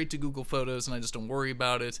uploads straight to Google Photos, and I just don't worry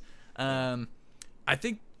about it. I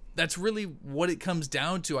think that's really what it comes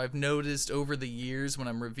down to. I've noticed over the years when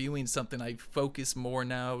I'm reviewing something, I focus more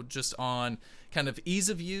now just on kind of ease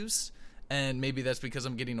of use. And maybe that's because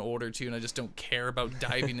I'm getting older too, and I just don't care about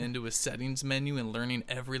diving into a settings menu and learning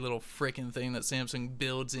every little frickin' thing that Samsung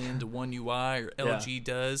builds into One UI or LG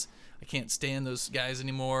does. I can't stand those guys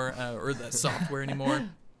anymore, or that software anymore.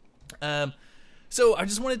 So I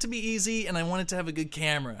just want it to be easy, and I want it to have a good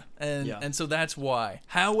camera, and so that's why.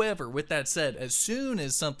 However, with that said, as soon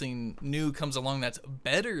as something new comes along that's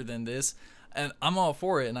better than this, and I'm all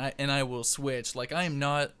for it, and I will switch. Like, I am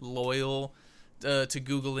not loyal to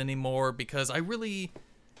Google anymore because I really,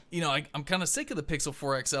 I'm kind of sick of the Pixel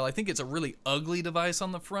 4 XL. I think it's a really ugly device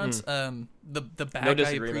on the front. The back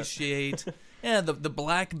I appreciate. Yeah, the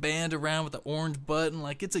black band around with the orange button,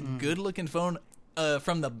 like it's a good looking phone.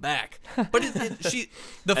 From the back, but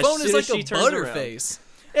the phone is like a butterface.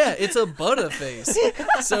 Yeah, it's a butterface.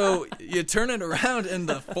 So you turn it around and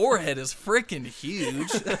the forehead is freaking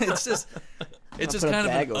huge. It's just kind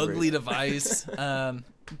of an ugly device. But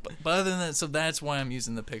other than that, so that's why I'm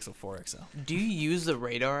using the Pixel 4 XL. Do you use the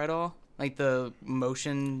radar at all? Like the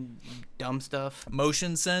motion dumb stuff?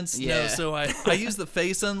 Motion sense? Yeah. No, so I use the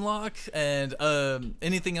face unlock, and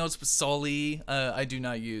anything else with Sully, I do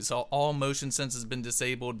not use. All motion sense has been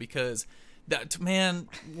disabled because man,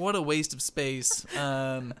 what a waste of space.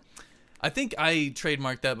 I think I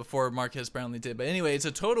trademarked that before Marquez Brownlee did, but anyway, it's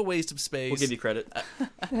a total waste of space. We'll give you credit.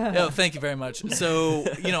 Oh, thank you very much. So,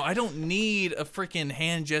 I don't need a freaking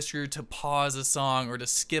hand gesture to pause a song or to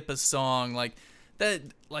skip a song. Like,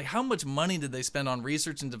 how much money did they spend on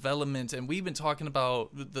research and development? And we've been talking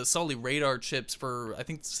about the Sully radar chips for, I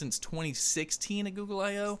think, since 2016 at Google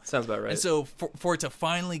I/O. Sounds about right. And so for it to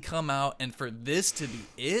finally come out and for this to be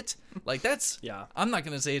it, like, that's, I'm not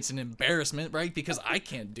going to say it's an embarrassment, right? Because I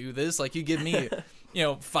can't do this. Like, you give me,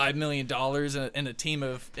 $5 million and a team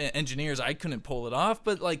of engineers, I couldn't pull it off.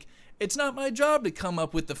 But, like, it's not my job to come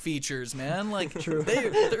up with the features, man. Like,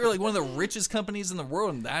 they're like one of the richest companies in the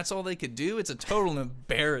world, and that's all they could do. It's a total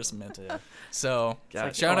embarrassment. Yeah. So,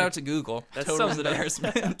 shout out to Google. That total sums it up.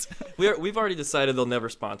 embarrassment. We've already decided they'll never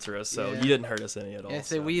sponsor us, so you didn't hurt us any at all. Yeah,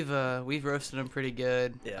 so we've roasted them pretty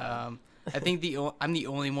good. Yeah. I think I'm the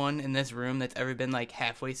only one in this room that's ever been like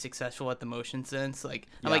halfway successful at the motion sense. Like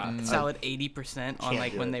I'm like solid 80% on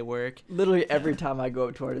like when they work. Literally every time I go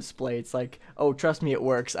up to our display, it's like, oh, trust me, it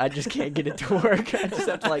works. I just can't get it to work. I just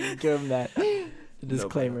have to like give them that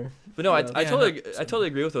disclaimer. But no, I totally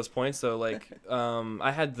agree with those points. So like,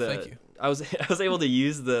 I had Thank you. I was able to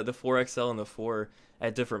use the 4XL and the 4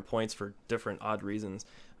 at different points for different odd reasons.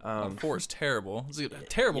 4 is terrible. It's a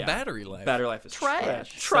terrible battery life. Battery life is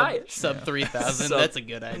Trash. Try it. Sub 3,000. That's a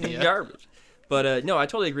good idea. Garbage. But no, I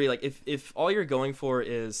totally agree. Like if all you're going for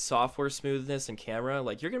is software smoothness and camera,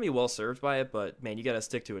 like you're gonna be well served by it. But man, you gotta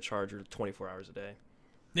stick to a charger 24 hours a day.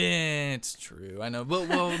 Yeah, it's true. I know.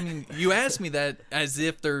 Well, I mean, you asked me that as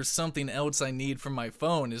if there's something else I need from my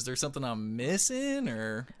phone. Is there something I'm missing,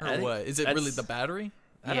 or what? Is it really the battery?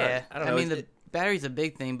 I don't know. I mean, the battery's a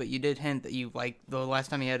big thing, but you did hint that you like the last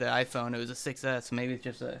time you had an iPhone, it was a 6S. So maybe it's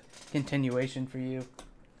just a continuation for you.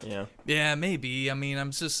 Yeah. Yeah, maybe. I mean,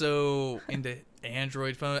 I'm just so into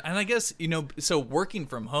Android phone, and I guess so working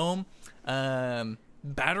from home.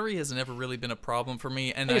 Battery has never really been a problem for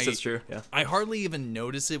me, and I guess that's true. Yeah. I hardly even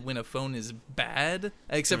notice it when a phone is bad,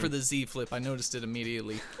 except for the Z Flip. I noticed it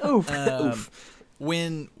immediately. Oof.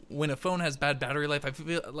 When a phone has bad battery life, I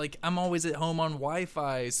feel like I'm always at home on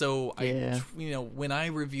Wi-Fi. So when I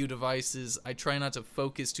review devices, I try not to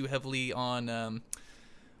focus too heavily on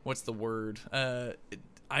what's the word?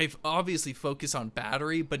 I've obviously focused on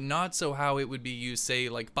battery, but not so how it would be used, say,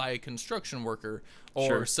 like by a construction worker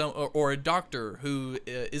or or a doctor who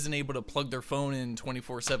isn't able to plug their phone in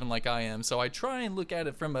 24/7 like I am. So I try and look at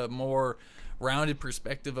it from a more rounded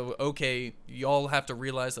perspective of, okay, y'all have to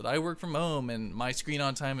realize that I work from home and my screen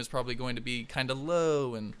on time is probably going to be kind of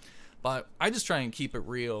low, but I just try and keep it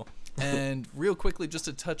real. And real quickly, just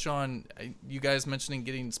to touch on you guys mentioning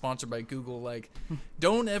getting sponsored by Google, like,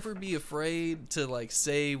 don't ever be afraid to like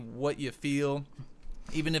say what you feel,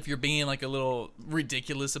 even if you're being like a little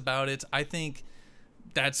ridiculous about it. I think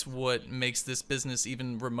that's what makes this business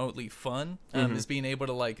even remotely fun, is being able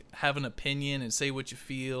to like have an opinion and say what you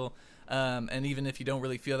feel, and even if you don't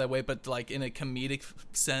really feel that way, but like in a comedic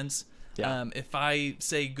sense. Yeah. If I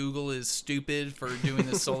say Google is stupid for doing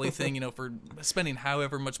this Sully thing, for spending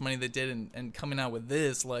however much money they did and coming out with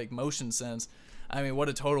this, like Motion Sense, I mean, what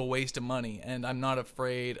a total waste of money. And I'm not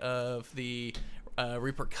afraid of the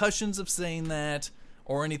repercussions of saying that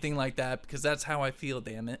or anything like that, because that's how I feel,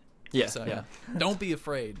 damn it. Yeah. So, yeah. Don't be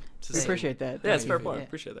afraid to say Appreciate that. Yeah, it's fair Thank you. point. Yeah.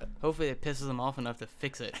 Appreciate that. Hopefully it pisses them off enough to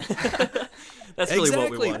fix it. That's really exactly.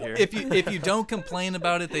 what we want here. If you don't complain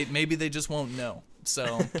about it, maybe they just won't know.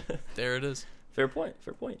 So there it is. Fair point.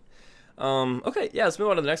 Okay, yeah, let's move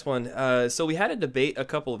on to the next one. So we had a debate a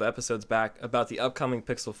couple of episodes back about the upcoming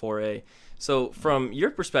Pixel 4a. So from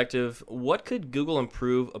your perspective, what could Google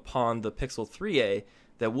improve upon the Pixel 3a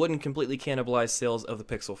that wouldn't completely cannibalize sales of the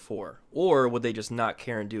Pixel 4? Or would they just not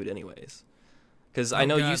care and do it anyways? Because I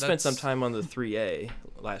know you spent some time on the 3A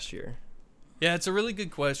last year. Yeah, it's a really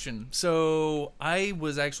good question. So I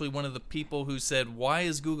was actually one of the people who said, why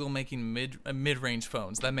is Google making mid-range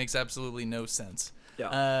phones? That makes absolutely no sense.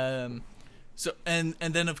 Yeah. So and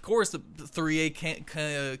then of course the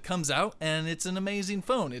 3A comes out, and it's an amazing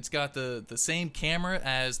phone. It's got the same camera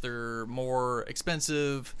as their more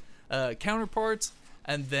expensive counterparts,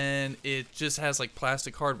 and then it just has like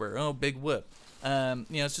plastic hardware. Oh, big whoop.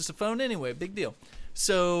 It's just a phone anyway, big deal.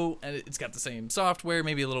 So, and it's got the same software,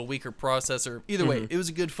 maybe a little weaker processor. Either way, it was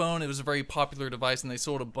a good phone. It was a very popular device, and they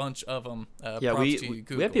sold a bunch of them. Yeah, we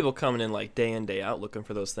have people coming in like day in, day out looking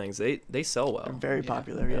for those things. They sell well. They're very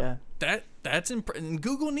popular, yeah. That's and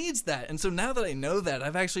Google needs that. And so now that I know that,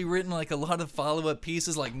 I've actually written like a lot of follow-up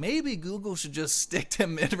pieces. Like maybe Google should just stick to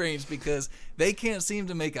mid-range because they can't seem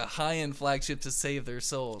to make a high-end flagship to save their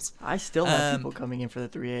souls. I still have people coming in for the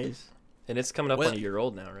 3As. And it's coming up on a year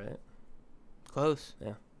old now, right? Close.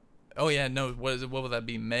 Yeah. Oh yeah, no. What is it? What would that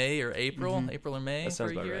be? May or April? April or May? That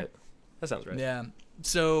sounds about right. That sounds right. Yeah.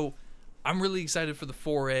 So I'm really excited for the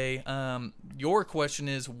 4A. Your question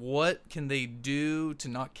is, what can they do to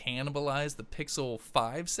not cannibalize the Pixel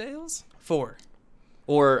 5 sales? 4.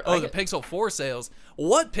 Or the Pixel 4 sales.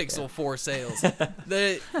 What Pixel 4 sales?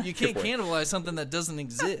 You can't cannibalize something that doesn't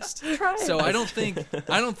exist. So I don't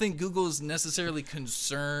think Google is necessarily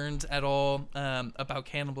concerned at all about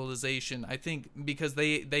cannibalization. I think because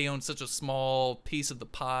they own such a small piece of the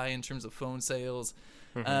pie in terms of phone sales,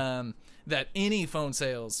 that any phone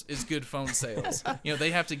sales is good phone sales.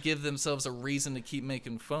 They have to give themselves a reason to keep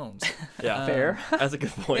making phones. Yeah, fair. That's a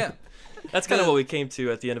good point. Yeah. That's kind of what we came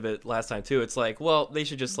to at the end of it last time too. It's like, well, they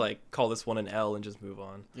should just like call this one an L and just move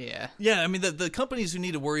on. Yeah. Yeah, I mean the companies who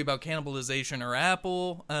need to worry about cannibalization are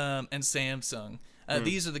Apple and Samsung.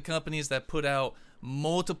 These are the companies that put out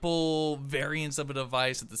multiple variants of a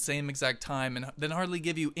device at the same exact time and then hardly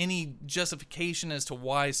give you any justification as to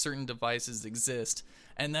why certain devices exist.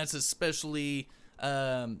 And that's especially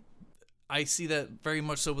I see that very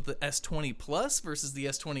much so with the S20 Plus versus the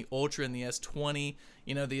S20 Ultra and the S20.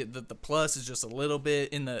 The Plus is just a little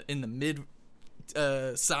bit in the mid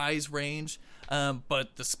size range,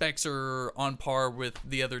 but the specs are on par with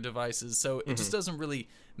the other devices. So it just doesn't really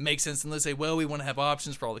make sense unless they say, well, we want to have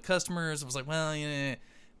options for all the customers. I was like, well, yeah.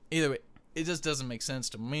 Either way, it just doesn't make sense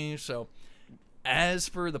to me. So as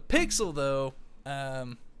for the Pixel, though,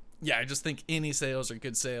 yeah, I just think any sales are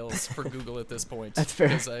good sales for Google at this point. That's fair.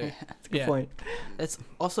 That's a good point. It's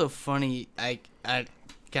also funny. I kind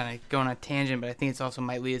of go on a tangent, but I think it's also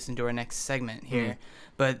might lead us into our next segment here.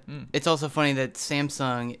 But it's also funny that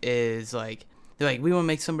Samsung is like, they're like, we want to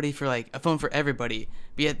make somebody for like a phone for everybody,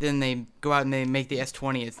 but yet then they go out and they make the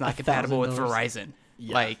S20. It's not compatible with Verizon.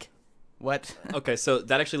 Yeah. Like, what? Okay, so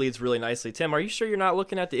that actually leads really nicely. Tim, are you sure you're not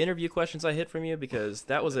looking at the interview questions I hit from you? Because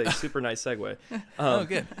that was a super nice segue. Oh,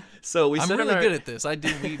 good. So I'm really good at this. We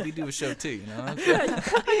do a show too, you know. I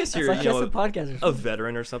guess you're like a podcast or a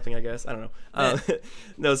veteran or something, I guess. I don't know.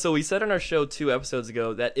 No, so we said on our show 2 episodes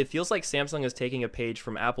ago that it feels like Samsung is taking a page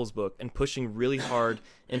from Apple's book and pushing really hard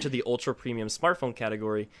into the ultra premium smartphone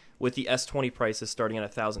category with the S20 prices starting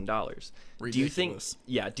at $1,000. Ridiculous.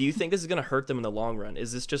 Do you think this is going to hurt them in the long run?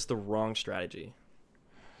 Is this just the wrong strategy?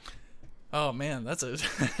 Oh man, that's a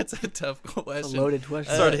tough question. A loaded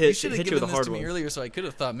question. Sorry to you should have hit you with given a this hard to me one. earlier, so I could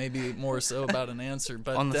have thought maybe more so about an answer.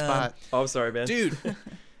 But On the spot. Oh, I'm sorry, man. dude.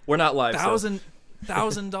 We're not live. $1,000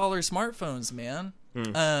 smartphones, man.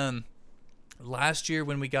 Last year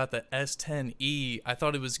when we got the S10e, I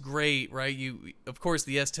thought it was great, right? Of course,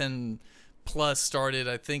 the S10 Plus started,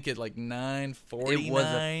 I think, at like $949. It was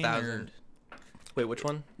 $1,000. Wait, which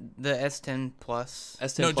one? The S10 Plus.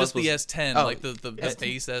 S10 No, Plus just the was, S10, Oh, like the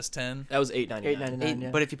base S10. that was $899. $899.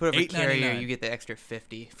 Yeah. But if you put it for carrier, $899. you get the extra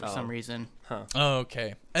 $50 for some reason. Oh,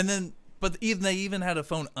 okay. And then, but they even had a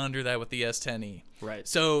phone under that with the S10e. Right.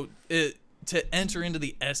 So to enter into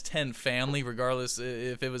the S10 family, regardless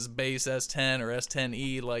if it was base S10 or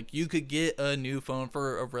S10e, like you could get a new phone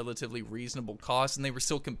for a relatively reasonable cost, and they were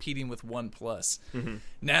still competing with OnePlus.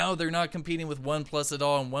 Now they're not competing with OnePlus at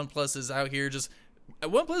all, and OnePlus is out here just.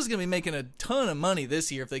 OnePlus is going to be making a ton of money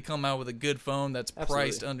this year if they come out with a good phone that's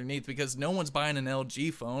priced underneath, because no one's buying an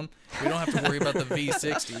LG phone. We don't have to worry about the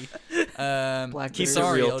V60. Keeps it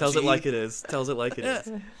sorry, real. LG. Tells it like it is. Tells it like it is.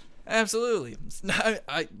 Absolutely.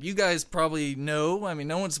 You guys probably know. I mean,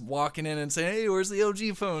 no one's walking in and saying, "Hey, where's the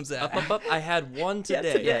LG phones at?" Up. I had one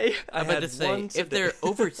today. today. I I'm about had to say, one if today. they're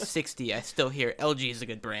over 60, I still hear LG is a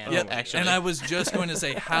good brand. Yeah, actually. and I was just going to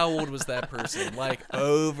say, how old was that person? Like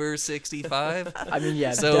over 65? I mean,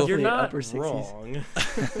 yeah, So- definitely You're not upper 60s.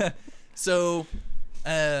 wrong. So,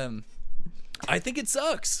 I think it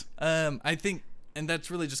sucks. I think, and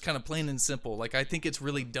that's really just kind of plain and simple. Like, I think it's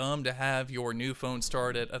really dumb to have your new phone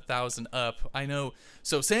start at 1,000 up. I know.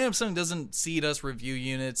 So Samsung doesn't seed us review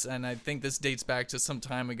units, and I think this dates back to some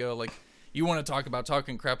time ago. Like, you want to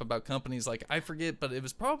talking crap about companies, like, I forget, but it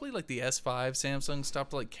was probably like the S5 Samsung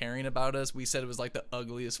stopped like caring about us. We said it was like the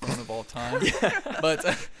ugliest phone of all time. But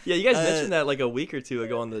Yeah, you guys mentioned that like a week or two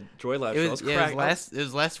ago on the Droid Live show. It I was, was yeah, cracking up. it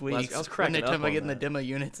was last week. I was when cracking they up talking about on getting the that. demo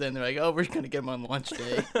units in, they're like, "Oh, we're gonna get them on launch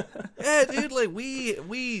day." yeah, dude, like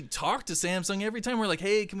we talk to Samsung every time. We're like,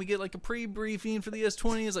 hey, can we get like a pre-briefing for the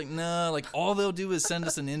S20? It's like, nah, like all they'll do is send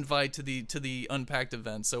us an invite to the Unpacked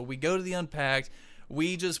event. So we go to the Unpacked.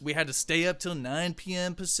 We had to stay up till 9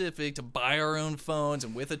 p.m. Pacific to buy our own phones,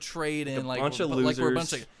 and with a trade-in, Like a bunch of like we're a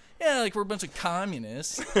bunch losers. of like we're a bunch of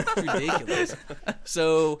communists. It's ridiculous.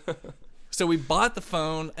 So we bought the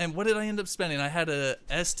phone, and what did I end up spending? I had a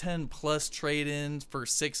S10 Plus trade-in for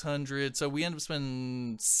 $600, so we ended up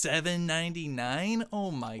spending $799.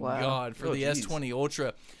 Oh my Wow. god, for Oh, the geez. S20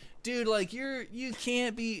 Ultra. Dude, like you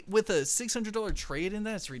can't be with a $600 trade-in.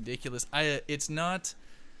 That's ridiculous. It's not.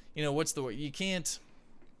 You know, what's the word? You can't.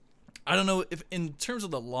 I don't know if, in terms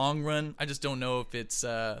of the long run, I just don't know if it's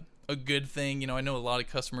a good thing. You know, I know a lot of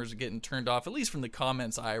customers are getting turned off, at least from the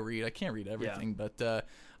comments I read. I can't read everything, but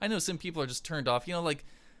I know some people are just turned off. You know, like,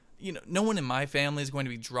 no one in my family is going to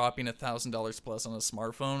be dropping $1,000 plus on a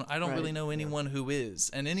smartphone. I don't Right. really know anyone who is,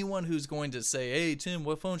 and anyone who's going to say, "Hey, Tim,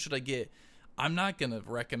 what phone should I get?" I'm not going to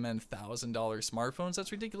recommend $1,000 smartphones.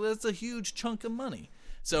 That's ridiculous. That's a huge chunk of money.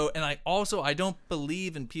 So, and I don't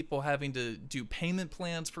believe in people having to do payment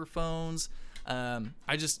plans for phones. I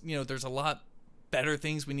just, there's a lot better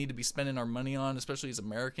things we need to be spending our money on, especially as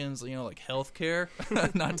Americans, like healthcare.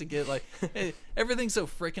 Not to get like, hey, everything's so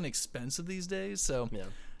freaking expensive these days. So, Yeah.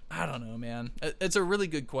 I don't know, man. It's a really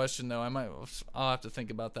good question, though. I'll have to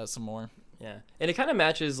think about that some more. Yeah, and it kind of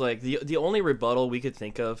matches like the only rebuttal we could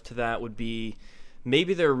think of to that would be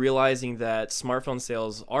maybe they're realizing that smartphone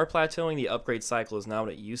sales are plateauing. The upgrade cycle is not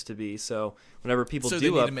what it used to be. So whenever people So do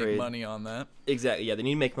they need upgrade, to make money on that. exactly, yeah, they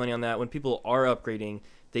need to make money on that. When people are upgrading,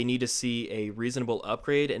 they need to see a reasonable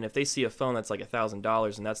upgrade. And if they see a phone that's like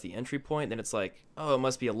 $1,000 and that's the entry point, then it's like, oh, it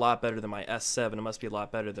must be a lot better than my S7. It must be a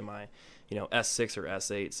lot better than my, S6 or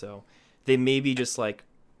S8. So they may be just like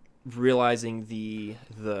realizing the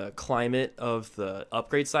climate of the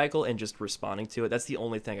upgrade cycle and just responding to it. That's the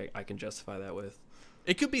only thing I can justify that with.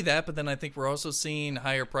 It could be that, but then I think we're also seeing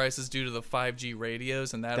higher prices due to the 5G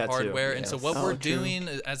radios and that That too, hardware. And yes. so what Oh, we're true. doing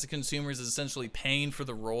as a consumers is essentially paying for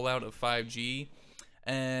the rollout of 5G.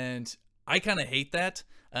 And I kind of hate that.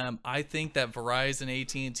 I think that Verizon,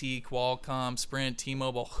 AT&T, Qualcomm, Sprint,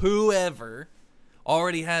 T-Mobile, whoever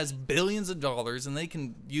already has billions of dollars, and they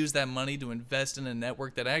can use that money to invest in a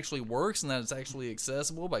network that actually works and that is actually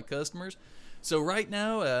accessible by customers. So right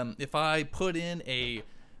now, if I put in a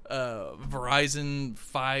Verizon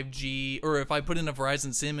 5G, or if I put in a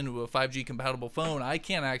Verizon SIM into a 5G compatible phone, I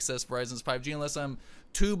can't access Verizon's 5G unless I'm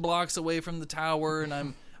 2 blocks away from the tower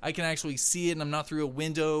and I can actually see it and I'm not through a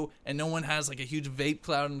window and no one has like a huge vape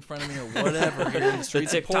cloud in front of me or whatever here in the The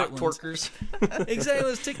streets of TikTok Portland. twerkers. Exactly,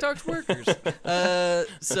 those TikTok twerkers.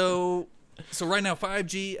 So right now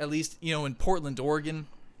 5G, at least in Portland, Oregon,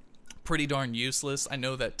 pretty darn useless. I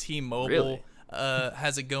know that T-Mobile Really?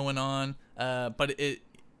 has it going on, but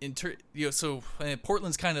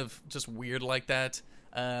Portland's kind of just weird like that.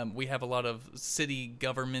 We have a lot of city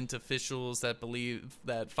government officials that believe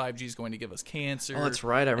that 5G is going to give us cancer. Oh, that's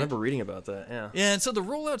right. I remember reading about that. Yeah. Yeah, and so the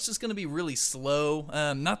rollout's just going to be really slow.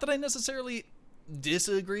 Not that I necessarily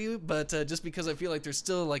disagree, but just because I feel like there's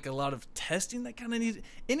still like a lot of testing that kind of needs.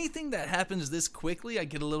 Anything that happens this quickly, I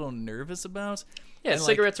get a little nervous about. Yeah, And, like,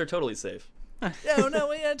 cigarettes are totally safe.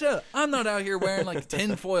 I'm not out here wearing like a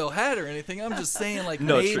tinfoil hat or anything. I'm just saying like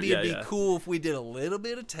No, maybe true, yeah, it'd be yeah. cool if we did a little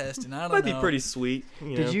bit of testing. I don't Might know. be pretty sweet.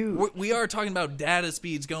 Did you? We are talking about data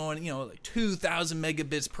speeds going, like 2,000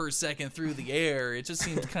 megabits per second through the air. It just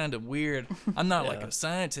seems kind of weird. I'm not like Yeah. a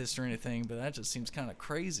scientist or anything, but that just seems kind of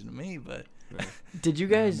crazy to me. But Did you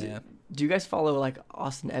guys? man. Do you guys follow like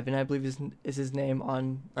Austin Evan? I believe is his name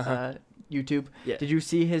on YouTube. Yeah. Did you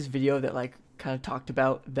see his video that like kind of talked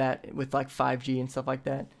about that with like 5G and stuff like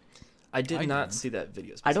that? I did I not didn't. see that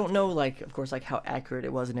video. I don't know, like, of course, like how accurate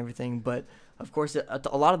it was and everything, but of course,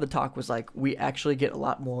 a lot of the talk was like we actually get a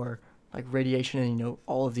lot more like radiation and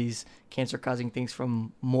all of these cancer-causing things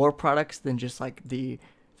from more products than just like the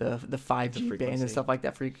 5G band frequency. and stuff like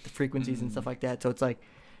that, the frequencies and stuff like that. So it's like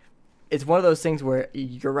it's one of those things where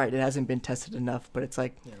you're right, it hasn't been tested enough, but it's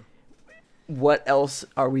like what else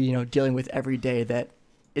are we dealing with every day that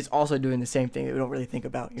is also doing the same thing that we don't really think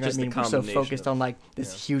about? You know Just what I the mean? We're so combination focused of- on like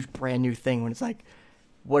this huge brand new thing when it's like,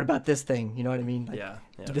 what about this thing? You know what I mean? Like, Yeah.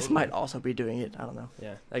 this might also be doing it. I don't know.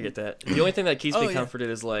 Yeah, I get that. The only thing that keeps Oh, me yeah. comforted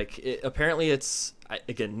is like apparently it's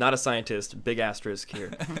again not a scientist, big asterisk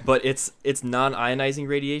here, but it's non-ionizing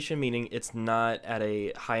radiation, meaning it's not at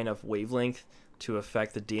a high enough wavelength to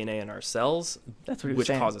affect the DNA in our cells, That's what he was which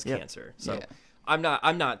saying. causes Yep. cancer. So Yeah. I'm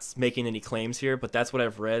not making any claims here, but that's what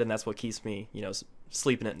I've read, and that's what keeps me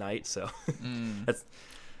sleeping at night. So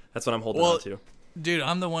that's what I'm holding Well, on to. Dude,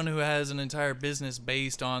 I'm the one who has an entire business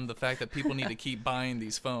based on the fact that people need to keep buying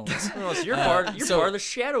these phones. Oh, so you're part of the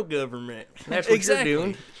shadow government. That's what Exactly. you're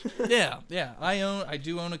doing. Yeah. I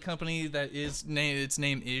do own a company that is its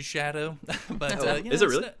name is Shadow, but Is it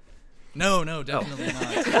really? No, definitely not.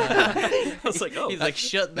 I was like, oh, He's like,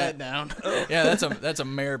 shut that down. Yeah, that's a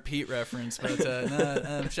Mayor Pete reference, but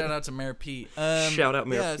shout out to Mayor Pete. Shout out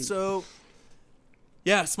Mayor yeah, Pete. So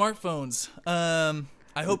yeah, smartphones.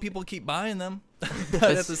 I hope people keep buying them, but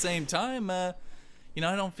at the same time, I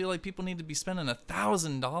don't feel like people need to be spending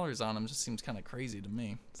 $1,000 on them. Just seems kind of crazy to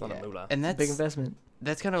me. it's not a moolah. And Big investment.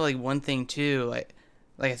 that's kind of like one thing too. Like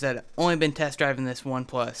I said, only been test driving this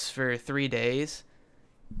OnePlus for 3 days.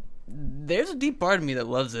 There's a deep part of me that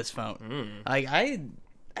loves this phone. Like I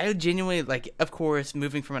genuinely like. Of course,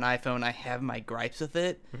 moving from an iPhone, I have my gripes with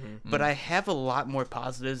it, but I have a lot more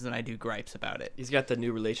positives than I do gripes about it. He's got the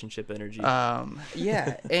new relationship energy.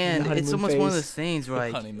 Yeah, and The it's honeymoon almost one of phase. those things where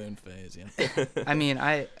like Honeymoon phase, yeah. I mean,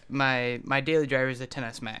 my daily driver is a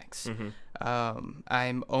 10s Max.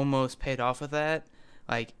 I'm almost paid off with that.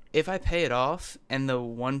 Like, if I pay it off and the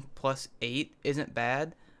OnePlus 8 isn't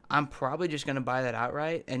bad, I'm probably just gonna buy that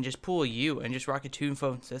outright and just pull you and just rock a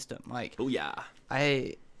two-phone system. Like, Oh yeah.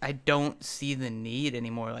 I don't see the need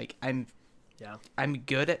anymore. Like, I'm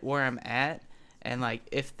good at where I'm at, and like,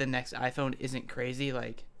 if the next iPhone isn't crazy,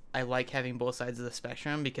 like, I like having both sides of the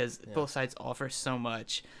spectrum because both sides offer so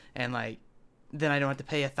much, and like, then I don't have to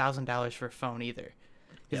pay $1,000 for a phone either.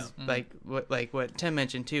 'Cause, like what Tim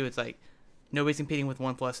mentioned too, it's like nobody's competing with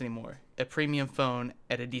OnePlus anymore. A premium phone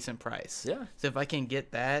at a decent price. Yeah. So if I can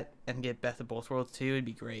get that and get best of both worlds too, it'd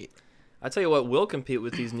be great. I tell you what will compete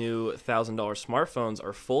with these new $1,000 smartphones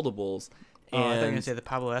are foldables. Oh, I thought you were gonna And say the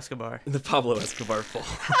Pablo Escobar. the Pablo Escobar fold.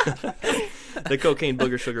 The cocaine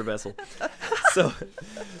booger sugar vessel. So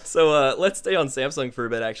let's stay on Samsung for a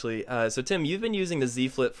bit, actually. So Tim, you've been using the Z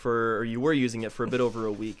Flip or you were using it for a bit over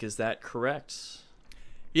a week. Is that correct?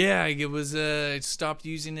 Yeah, it was. I stopped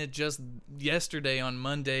using it just yesterday on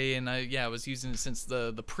Monday, and I was using it since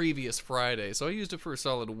the previous Friday. So I used it for a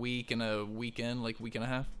solid week and a weekend, like week and a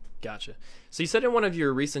half. Gotcha. So you said in one of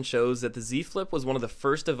your recent shows that the Z Flip was one of the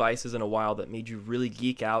first devices in a while that made you really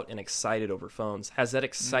geek out and excited over phones. Has that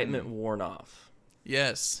excitement worn off?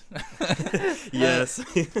 Yes. Yes.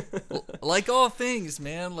 Like all things,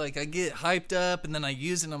 man. Like I get hyped up, and then I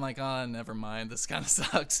use it, and I'm like, oh, never mind. This kind of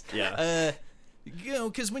sucks. Yeah.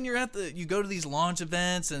 Because when you're you go to these launch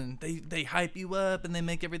events and they hype you up and they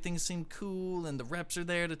make everything seem cool and the reps are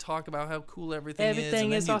there to talk about how cool everything is. Everything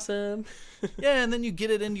and then is awesome. Yeah, and then you get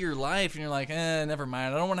it into your life and you're like, never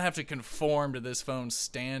mind. I don't want to have to conform to this phone's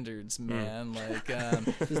standards, man. Like,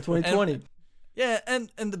 It's 2020. yeah, and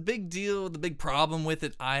the big deal, the big problem with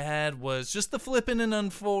it I had was just the flipping and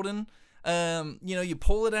unfolding. You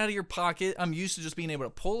pull it out of your pocket. I'm used to just being able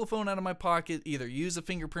to pull the phone out of my pocket, either use a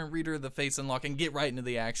fingerprint reader or the face unlock, and get right into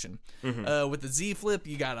the action. With the Z Flip,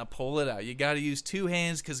 you gotta pull it out. You gotta use two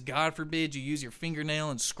hands because God forbid you use your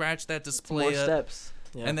fingernail and scratch that display More up. steps.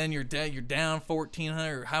 Yeah. And then you're down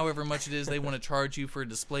 $1,400 or however much it is they want to charge you for a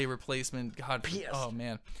display replacement. God, oh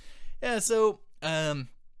man, yeah. So and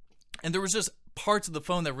there was just parts of the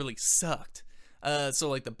phone that really sucked. So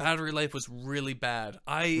like the battery life was really bad.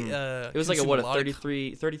 It was like a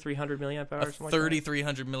 3,300 milliamp hours.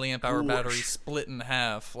 3,300 milliamp hour battery split in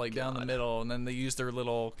half, like down the middle, and then they used their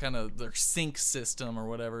little kind of their sync system or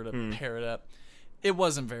whatever to pair it up. It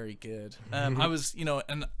wasn't very good. I was,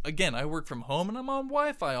 and again, I work from home and I'm on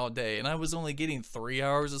Wi-Fi all day, and I was only getting 3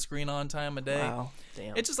 hours of screen on time a day. Wow.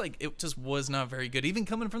 Damn. It just was not very good. Even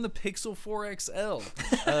coming from the Pixel 4 XL,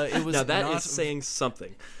 it was Now that not is saying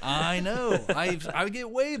something. I know. I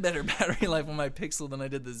get way better battery life on my Pixel than I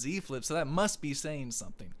did the Z Flip, so that must be saying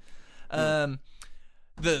something.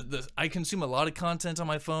 I consume a lot of content on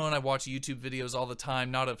my phone. I watch YouTube videos all the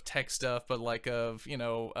time, not of tech stuff, but like of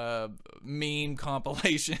meme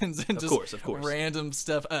compilations and Of just course. random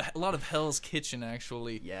stuff. A lot of Hell's Kitchen,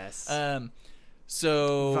 actually. Yes.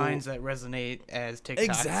 So Vines that resonate as TikToks.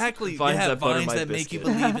 exactly, Vines yeah, that butter vines my that make you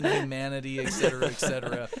biscuit. believe in humanity, etc.,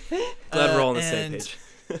 etc. Glad we're all on the same and page.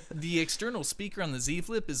 The external speaker on the Z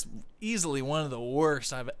Flip is easily one of the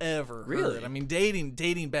worst I've ever Really? heard. I mean,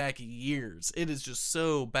 dating back years, it is just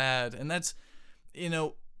so bad. And that's,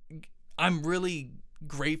 I'm really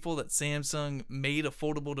grateful that Samsung made a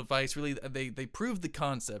foldable device. Really, they proved the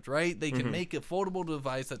concept, right? They can make a foldable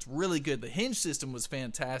device that's really good. The hinge system was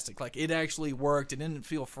fantastic. Like, it actually worked. It didn't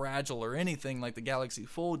feel fragile or anything like the Galaxy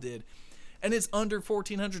Fold did. And it's under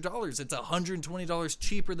 $1,400. It's $120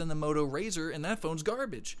 cheaper than the Moto Razr, and that phone's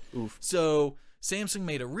garbage. Oof. So Samsung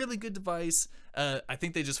made a really good device. I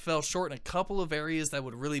think they just fell short in a couple of areas that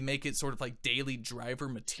would really make it sort of like daily driver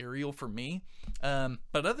material for me.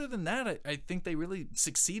 But other than that, I think they really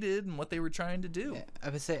succeeded in what they were trying to do. Yeah, I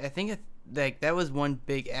would say I think like that was one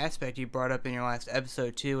big aspect you brought up in your last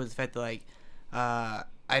episode too, was the fact that like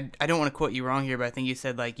I don't want to quote you wrong here, but I think you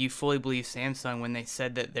said like you fully believe Samsung when they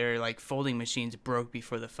said that their like folding machines broke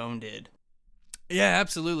before the phone did. Yeah,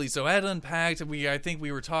 absolutely. So at Unpacked, I think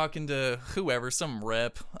we were talking to whoever, some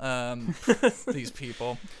rep, these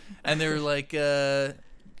people, and they were like,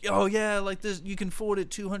 "Oh yeah, like this, you can fold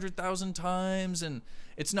it 200,000 times, and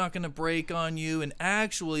it's not gonna break on you." And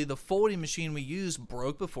actually, the folding machine we used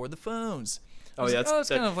broke before the phones. Oh, It's yeah, like, that's-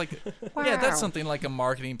 it's kind of like, yeah, that's something like a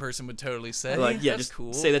marketing person would totally say. Like, yeah, That's just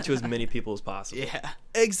cool. say that to as many people as possible. Yeah.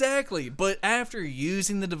 Exactly. But after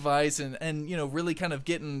using the device and really kind of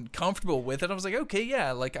getting comfortable with it, I was like, okay,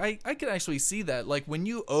 yeah, like I could actually see that. Like when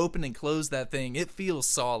you open and close that thing, it feels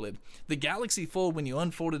solid. The Galaxy Fold, when you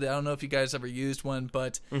unfolded it, I don't know if you guys ever used one,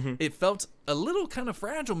 but it felt a little kind of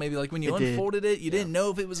fragile maybe. Like when you It did. unfolded it, you didn't know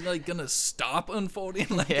if it was like gonna stop unfolding.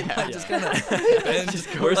 Like it Yeah. might just kind of bend,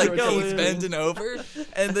 where's like it going? keep bending over.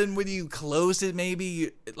 And then when you closed it,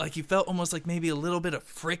 maybe like you felt almost like maybe a little bit of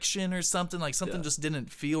friction or something, like something just didn't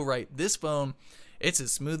feel right. This phone, it's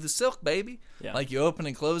as smooth as silk, baby. Yeah. Like you open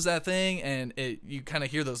and close that thing, and you kind of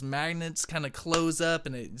hear those magnets kind of close up,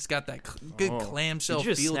 and it's got that good Oh. clamshell Did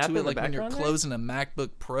you just feel snap to it it, in the like when you're background there? closing a MacBook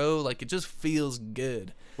Pro. Like it just feels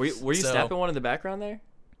good. Were you So- snapping one in the background there?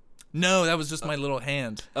 No, that was just my little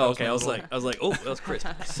hand. Oh, That was okay. my I was little- like, oh, that was crisp.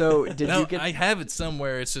 So did no, you get I have it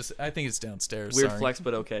somewhere. It's just I think it's downstairs. Weird Sorry. flex,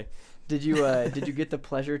 but okay. did you get the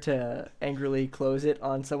pleasure to angrily close it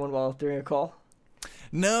on someone while during a call?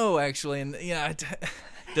 No, actually, and yeah,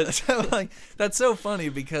 that's so funny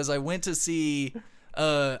because I went to see.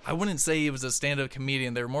 I wouldn't say he was a stand-up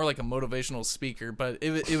comedian. They were more like a motivational speaker, but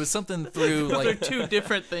it was something through They're like two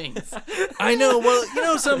different things. I know.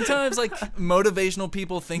 Well, sometimes like motivational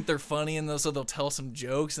people think they're funny, and so they'll tell some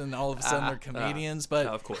jokes, and all of a sudden they're comedians. But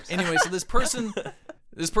of course. anyway, so this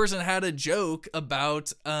person had a joke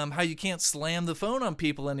about how you can't slam the phone on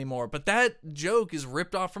people anymore. But that joke is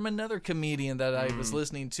ripped off from another comedian that I was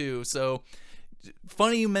listening to. So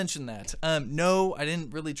funny you mentioned that. No, I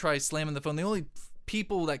didn't really try slamming the phone. The only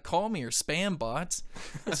people that call me are spam bots.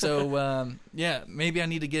 So yeah, maybe I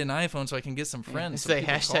need to get an iPhone so I can get some friends. so Say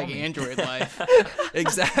people call hashtag me. Android life.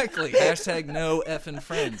 Exactly. Hashtag no effing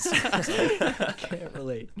friends. Can't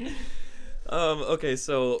relate. Okay,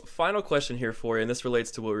 so final question here for you, and this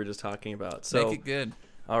relates to what we were just talking about. So, Make it good.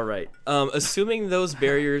 all right. Assuming those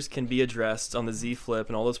barriers can be addressed on the Z Flip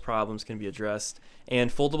and all those problems can be addressed, and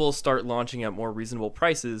foldables start launching at more reasonable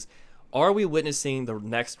prices, are we witnessing the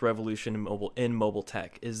next revolution in mobile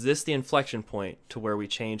tech? Is this the inflection point to where we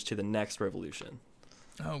change to the next revolution?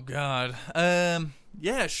 Oh God.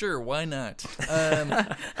 Yeah, sure. Why not?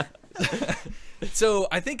 So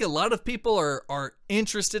I think a lot of people are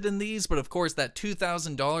interested in these, but of course that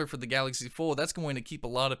 $2,000 for the Galaxy Fold, that's going to keep a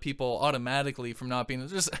lot of people automatically from not being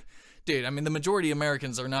just. Dude, I mean, the majority of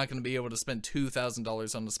Americans are not going to be able to spend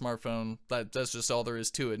 $2,000 on a smartphone. That's just all there is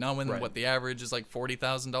to it. Not when Right. what the average is like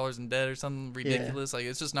 $40,000 in debt or something ridiculous. Like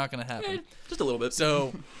it's just not going to happen. Just a little bit.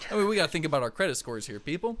 So, I mean, we got to think about our credit scores here,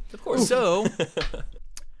 people. Of course. So,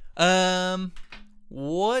 I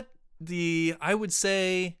would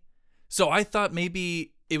say, so I thought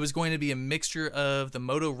maybe it was going to be a mixture of the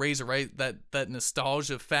Moto Razr, right? That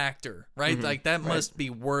nostalgia factor, right? Like that must be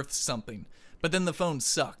worth something. But then the phone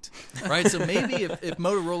sucked, right? So maybe if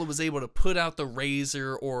Motorola was able to put out the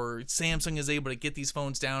Razr, or Samsung is able to get these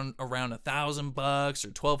phones down around $1,000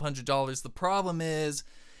 or $1,200, the problem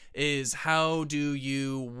is how do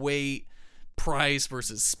you weight price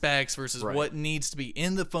versus specs versus Right. what needs to be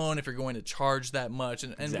in the phone if you're going to charge that much,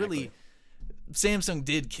 and Exactly. really Samsung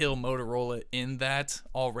did kill Motorola in that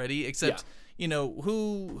already, except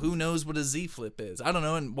who knows what a Z Flip is? I don't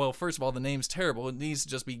know. And well, first of all, the name's terrible. It needs to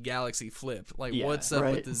just be Galaxy Flip. Like, what's up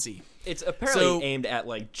with the Z? It's apparently aimed at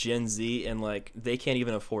like Gen Z, and like they can't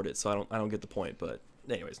even afford it. So I don't get the point. But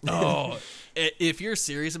anyways. Oh, if you're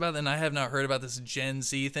serious about that, and I have not heard about this Gen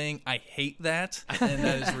Z thing, I hate that, and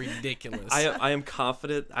that is ridiculous. I am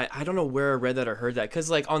confident. I don't know where I read that or heard that, because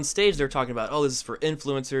like on stage they're talking about, oh, this is for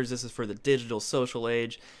influencers, this is for the digital social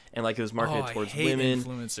age, and like it was marketed towards I hate women.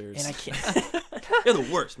 Influencers. And I can't. They're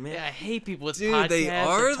the worst, man. Yeah, I hate people with Dude, podcasts they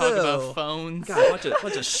are, that talk though. about phones. God, a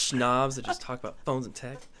bunch of schnobs that just talk about phones and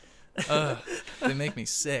tech. They make me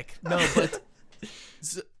sick. No, but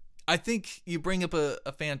I think you bring up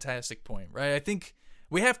a fantastic point, right? I think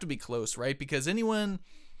we have to be close, right? Because anyone,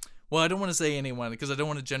 well, I don't want to say anyone because I don't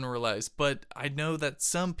want to generalize, but I know that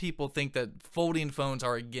some people think that folding phones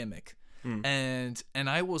are a gimmick. And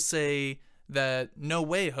I will say that no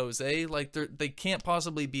way, Jose. Like they can't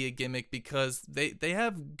possibly be a gimmick because they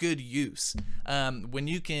have good use. When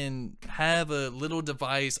you can have a little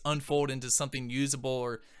device unfold into something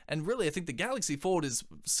usable, and really, I think the Galaxy Fold has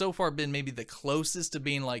so far been maybe the closest to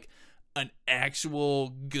being like an actual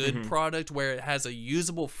good product where it has a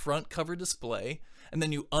usable front cover display, and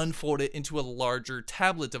then you unfold it into a larger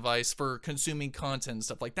tablet device for consuming content and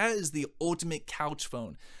stuff. Like that is the ultimate couch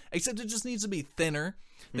phone, except it just needs to be thinner.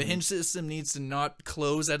 The hinge system needs to not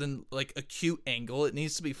close at an like acute angle. It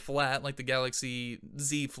needs to be flat like the Galaxy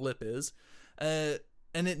Z Flip is.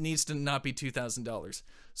 And it needs to not be $2,000.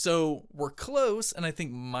 So we're close, and I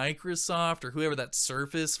think Microsoft or whoever, that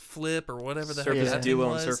Surface Flip or whatever the Surface heck that Duo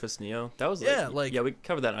thing and was. Surface Neo. That was we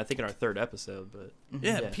covered that I think in our third episode, but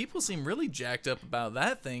Yeah, people seem really jacked up about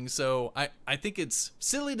that thing. So I think it's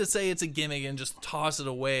silly to say it's a gimmick and just toss it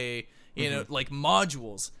away, you know, like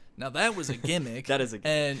modules. Now that was a gimmick. That is a gimmick.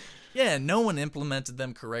 And yeah, no one implemented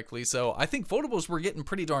them correctly. So I think foldables were getting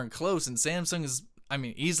pretty darn close, and Samsung is, I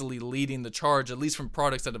mean, easily leading the charge, at least from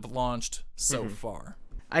products that have launched so far.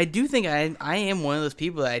 I do think I am one of those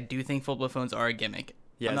people that I do think foldable phones are a gimmick.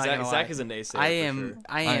 yeah, I'm not gonna Zach lie. is a naysayer. I for am. sure.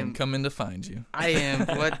 I I'm am. coming to find you. I am.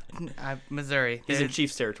 What? Missouri. He's in There-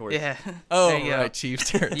 Chiefs territory. Yeah. Oh, There you go. right,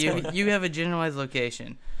 Chiefs territory. You have a generalized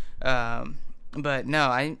location, but no,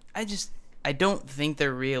 I don't think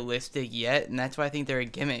they're realistic yet, and that's why I think they're a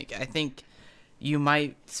gimmick. I think you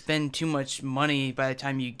might spend too much money by the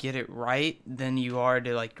time you get it right than you are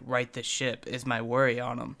to like right the ship. Is my worry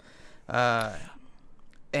on them.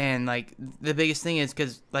 And like the biggest thing is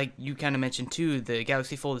because like you kind of mentioned too, the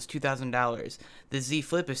Galaxy Fold is $2,000. The Z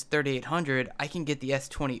Flip is $3,800. I can get the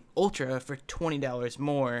S20 Ultra for $20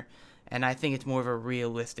 more, and I think it's more of a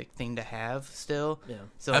realistic thing to have still. Yeah.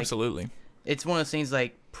 So like, Absolutely. it's one of those things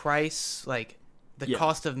like price, like the Yeah.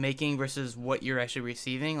 cost of making versus what you're actually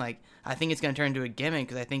receiving. Like I think it's gonna turn into a gimmick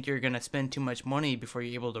because I think you're gonna spend too much money before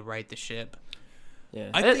you're able to right the ship. Yeah.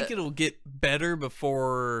 I think it'll get better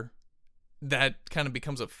before that kind of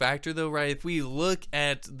becomes a factor, though, right? If we look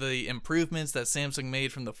at the improvements that Samsung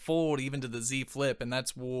made from the Fold even to the Z Flip, and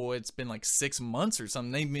that's, well, it's been like 6 months or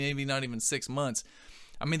something, maybe not even 6 months.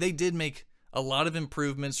 I mean, they did make a lot of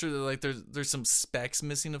improvements. Sure, like there's some specs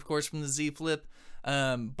missing, of course, from the Z Flip,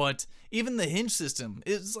 but even the hinge system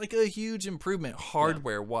is like a huge improvement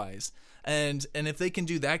hardware-wise. And if they can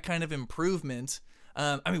do that kind of improvement.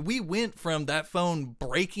 I mean, we went from that phone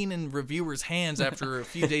breaking in reviewers' hands after a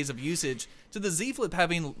few days of usage to the Z Flip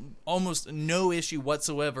having almost no issue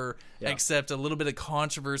whatsoever, except a little bit of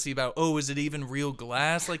controversy about, oh, is it even real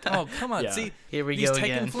glass? Like, oh, come on, Yeah. see, Here we these go tech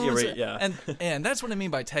again. influencers, Yeah, and that's what I mean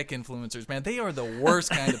by tech influencers, man. They are the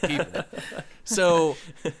worst kind of people. So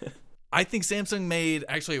I think Samsung made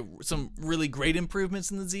actually some really great improvements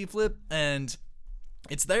in the Z Flip, and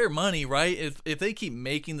it's their money, right? If they keep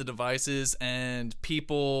making the devices and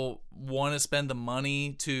people want to spend the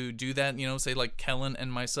money to do that, you know, say like Kellen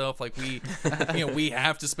and myself, like we, you know, we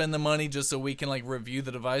have to spend the money just so we can like review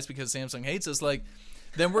the device because Samsung hates us, like,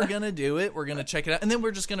 then we're gonna do it. We're gonna check it out, and then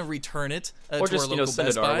we're just gonna return it Or to just, our you know, local send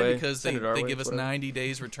Best it our Buy way. because Send it our they way, give us whatever. 90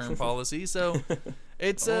 days return policy. So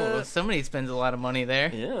it's Well, somebody spends a lot of money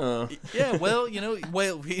there. Yeah. yeah, well, you know,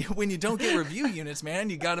 when you don't get review units, man,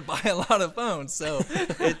 you got to buy a lot of phones. So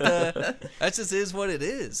that just is what it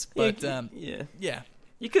is. But Yeah. yeah.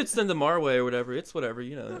 You could send them our way or whatever. It's whatever,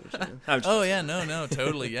 you know. I'm just- Oh yeah, no,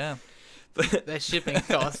 totally, yeah, That shipping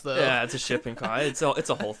cost though. Yeah, it's a shipping cost. It's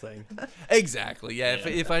a whole thing. exactly, yeah.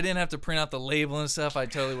 If I didn't have to print out the label and stuff, I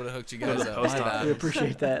totally would have hooked you guys up. Post My office. bad. We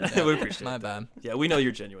appreciate that. We appreciate My that. bad. Yeah, we know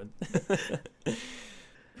you're genuine.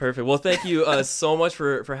 Perfect. Well, thank you so much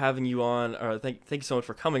for having you on. Or thank you so much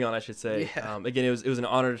for coming on, I should say. Yeah. Again, it was an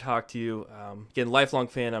honor to talk to you. Again, lifelong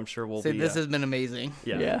fan. I'm sure we'll be. This has been amazing.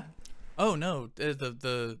 Yeah. Oh no,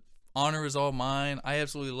 the honor is all mine. I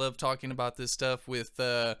absolutely love talking about this stuff with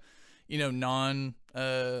non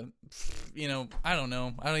I don't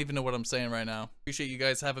know. I don't even know what I'm saying right now. Appreciate you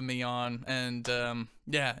guys having me on, and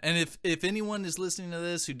yeah. And if anyone is listening to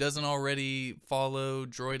this who doesn't already follow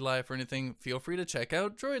Droid Life or anything, feel free to check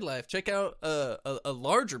out Droid Life. Check out a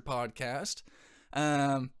larger podcast.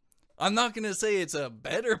 I'm not gonna say it's a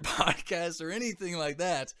better podcast or anything like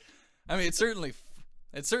that. I mean, it's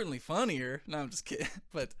certainly funnier. No, I'm just kidding.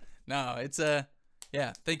 But no, it's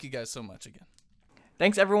yeah. Thank you guys so much again.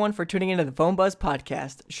 Thanks everyone for tuning into the Phone Buzz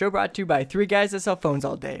podcast, show brought to you by three guys that sell phones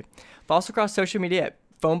all day. Follow us across social media at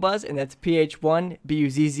Phone Buzz, and that's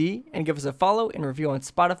PH1BUZZ, and give us a follow and review on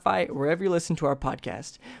Spotify or wherever you listen to our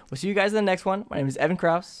podcast. We'll see you guys in the next one. My name is Evan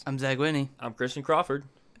Kraus. I'm Zach Whitney. I'm Christian Crawford.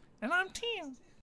 And I'm Tim.